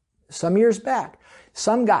some years back.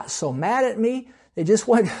 Some got so mad at me, they just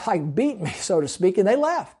went like beat me, so to speak, and they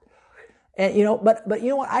left. And but you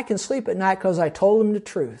know what? I can sleep at night because I told them the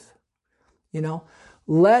truth.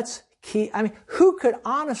 Let's keep. Who could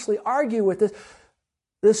honestly argue with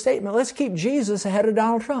this statement? Let's keep Jesus ahead of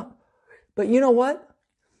Donald Trump. But you know what?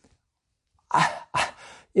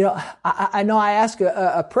 I know I asked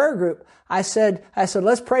a prayer group. I said,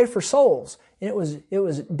 let's pray for souls. And it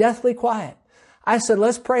was deathly quiet. I said,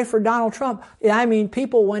 let's pray for Donald Trump.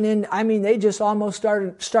 People went in, they just almost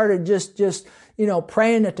started just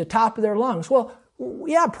praying at the top of their lungs. Well,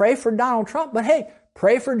 yeah, pray for Donald Trump, but hey,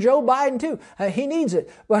 pray for Joe Biden too. He needs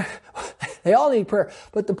it. But they all need prayer.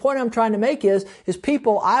 But the point I'm trying to make is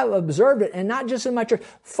people, I've observed it, and not just in my church,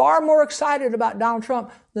 far more excited about Donald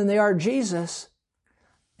Trump than they are Jesus.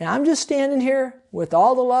 And I'm just standing here with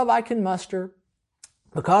all the love I can muster.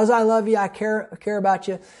 Because I love you, I care about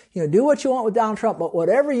you. Do what you want with Donald Trump, but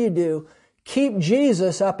whatever you do, keep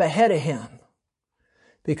Jesus up ahead of him.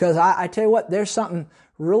 Because I tell you what, there's something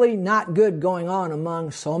really not good going on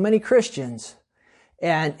among so many Christians.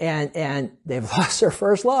 And they've lost their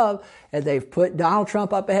first love, and they've put Donald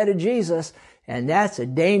Trump up ahead of Jesus, and that's a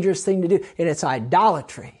dangerous thing to do. And it's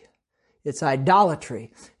idolatry. It's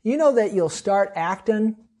idolatry. You know that you'll start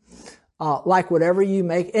acting like whatever you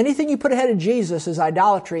make, anything you put ahead of Jesus is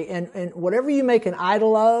idolatry, and whatever you make an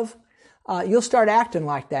idol of, you'll start acting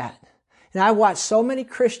like that. And I've watched so many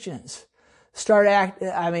Christians start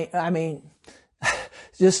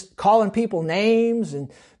just calling people names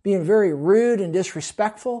and being very rude and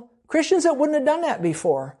disrespectful. Christians that wouldn't have done that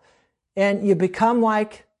before. And you become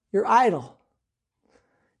like your idol.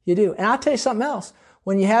 You do. And I'll tell you something else.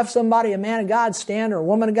 When you have somebody, a man of God stand or a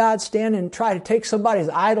woman of God stand and try to take somebody's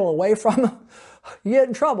idol away from them, you get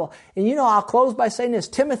in trouble. And I'll close by saying this.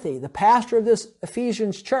 Timothy, the pastor of this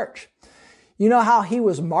Ephesians church, you know how he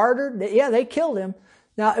was martyred? Yeah, they killed him.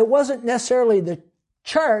 Now, it wasn't necessarily the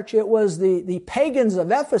church, it was the pagans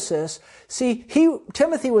of Ephesus. See,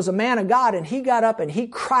 Timothy was a man of God, and he got up and he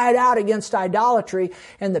cried out against idolatry,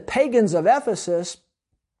 and the pagans of Ephesus,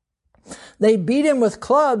 they beat him with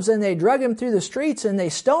clubs and they drug him through the streets and they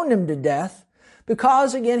stoned him to death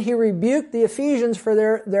because, again, he rebuked the Ephesians for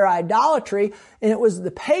their idolatry, and it was the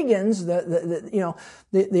pagans,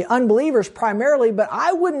 the unbelievers primarily. But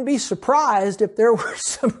I wouldn't be surprised if there were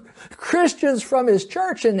some Christians from his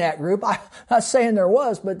church in that group. I'm not saying there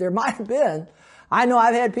was, but there might have been. I know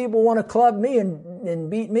I've had people want to club me and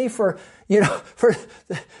beat me for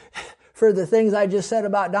the things I just said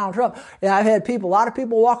about Donald Trump. And I've had a lot of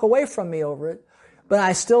people walk away from me over it. But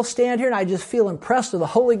I still stand here and I just feel impressed with the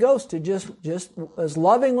Holy Ghost to just as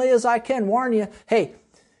lovingly as I can warn you, hey,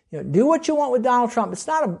 do what you want with Donald Trump. It's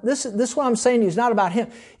not this what I'm saying to you is not about him.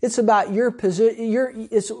 It's about your position.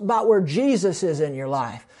 It's about where Jesus is in your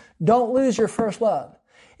life. Don't lose your first love.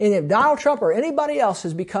 And if Donald Trump or anybody else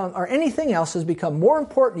has become, or anything else has become more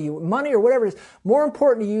important to you, money or whatever it is, more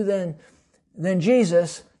important to you than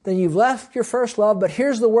Jesus, then you've left your first love. But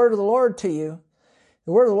here's the word of the Lord to you.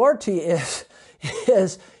 The word of the Lord to you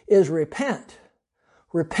is repent.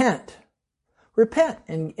 Repent. Repent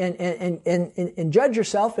and judge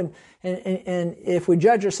yourself. And if we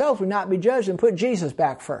judge ourselves, we not be judged, and put Jesus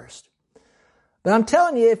back first. But I'm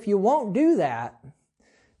telling you, if you won't do that,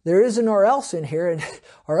 there is an or else in here,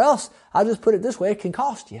 or else, I'll just put it this way, it can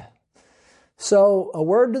cost you. So a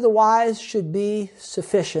word to the wise should be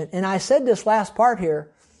sufficient. And I said this last part here,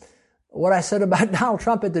 what I said about Donald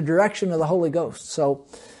Trump at the direction of the Holy Ghost. So,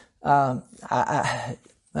 well,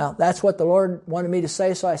 that's what the Lord wanted me to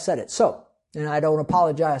say, so I said it. So, and I don't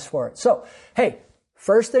apologize for it. So, hey,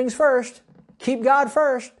 first things first, keep God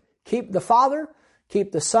first. Keep the Father,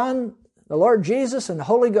 keep the Son, the Lord Jesus, and the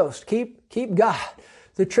Holy Ghost. Keep God.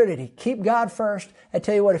 the Trinity. Keep God first. I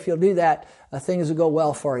tell you what, if you'll do that, things will go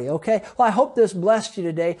well for you, okay? Well, I hope this blessed you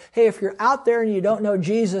today. Hey, if you're out there and you don't know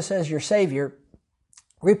Jesus as your Savior,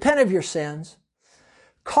 repent of your sins.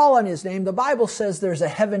 Call on His name. The Bible says there's a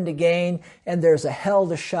heaven to gain and there's a hell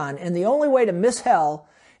to shun. And the only way to miss hell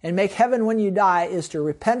and make heaven when you die is to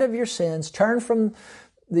repent of your sins, turn from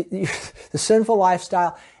the sinful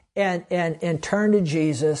lifestyle, and turn to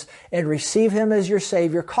Jesus and receive Him as your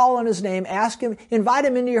Savior. Call on His name, ask Him, invite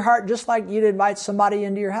Him into your heart just like you'd invite somebody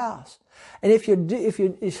into your house. And if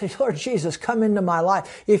you say, Lord Jesus, come into my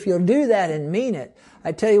life, if you'll do that and mean it,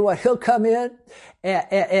 I tell you what, He'll come in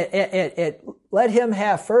and let Him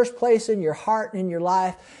have first place in your heart and in your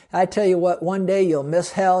life. I tell you what, one day you'll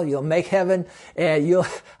miss hell, you'll make heaven, and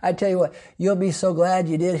I tell you what, you'll be so glad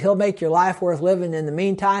you did. He'll make your life worth living in the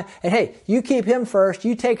meantime. And hey, you keep Him first,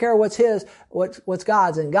 you take care of what's His, what's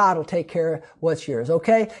God's, and God will take care of what's yours,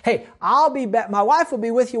 okay? Hey, I'll be back. My wife will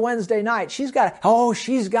be with you Wednesday night. She's got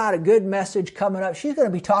a good message coming up. She's going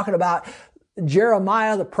to be talking about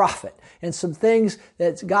Jeremiah the prophet and some things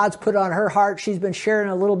that God's put on her heart. She's been sharing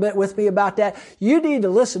a little bit with me about that. You need to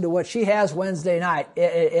listen to what she has Wednesday night.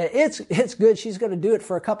 It's good. She's going to do it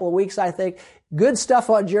for a couple of weeks, I think. Good stuff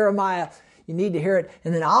on Jeremiah. You need to hear it.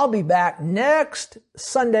 And then I'll be back next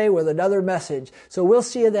Sunday with another message. So we'll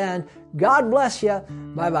see you then. God bless you.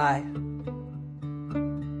 Bye-bye.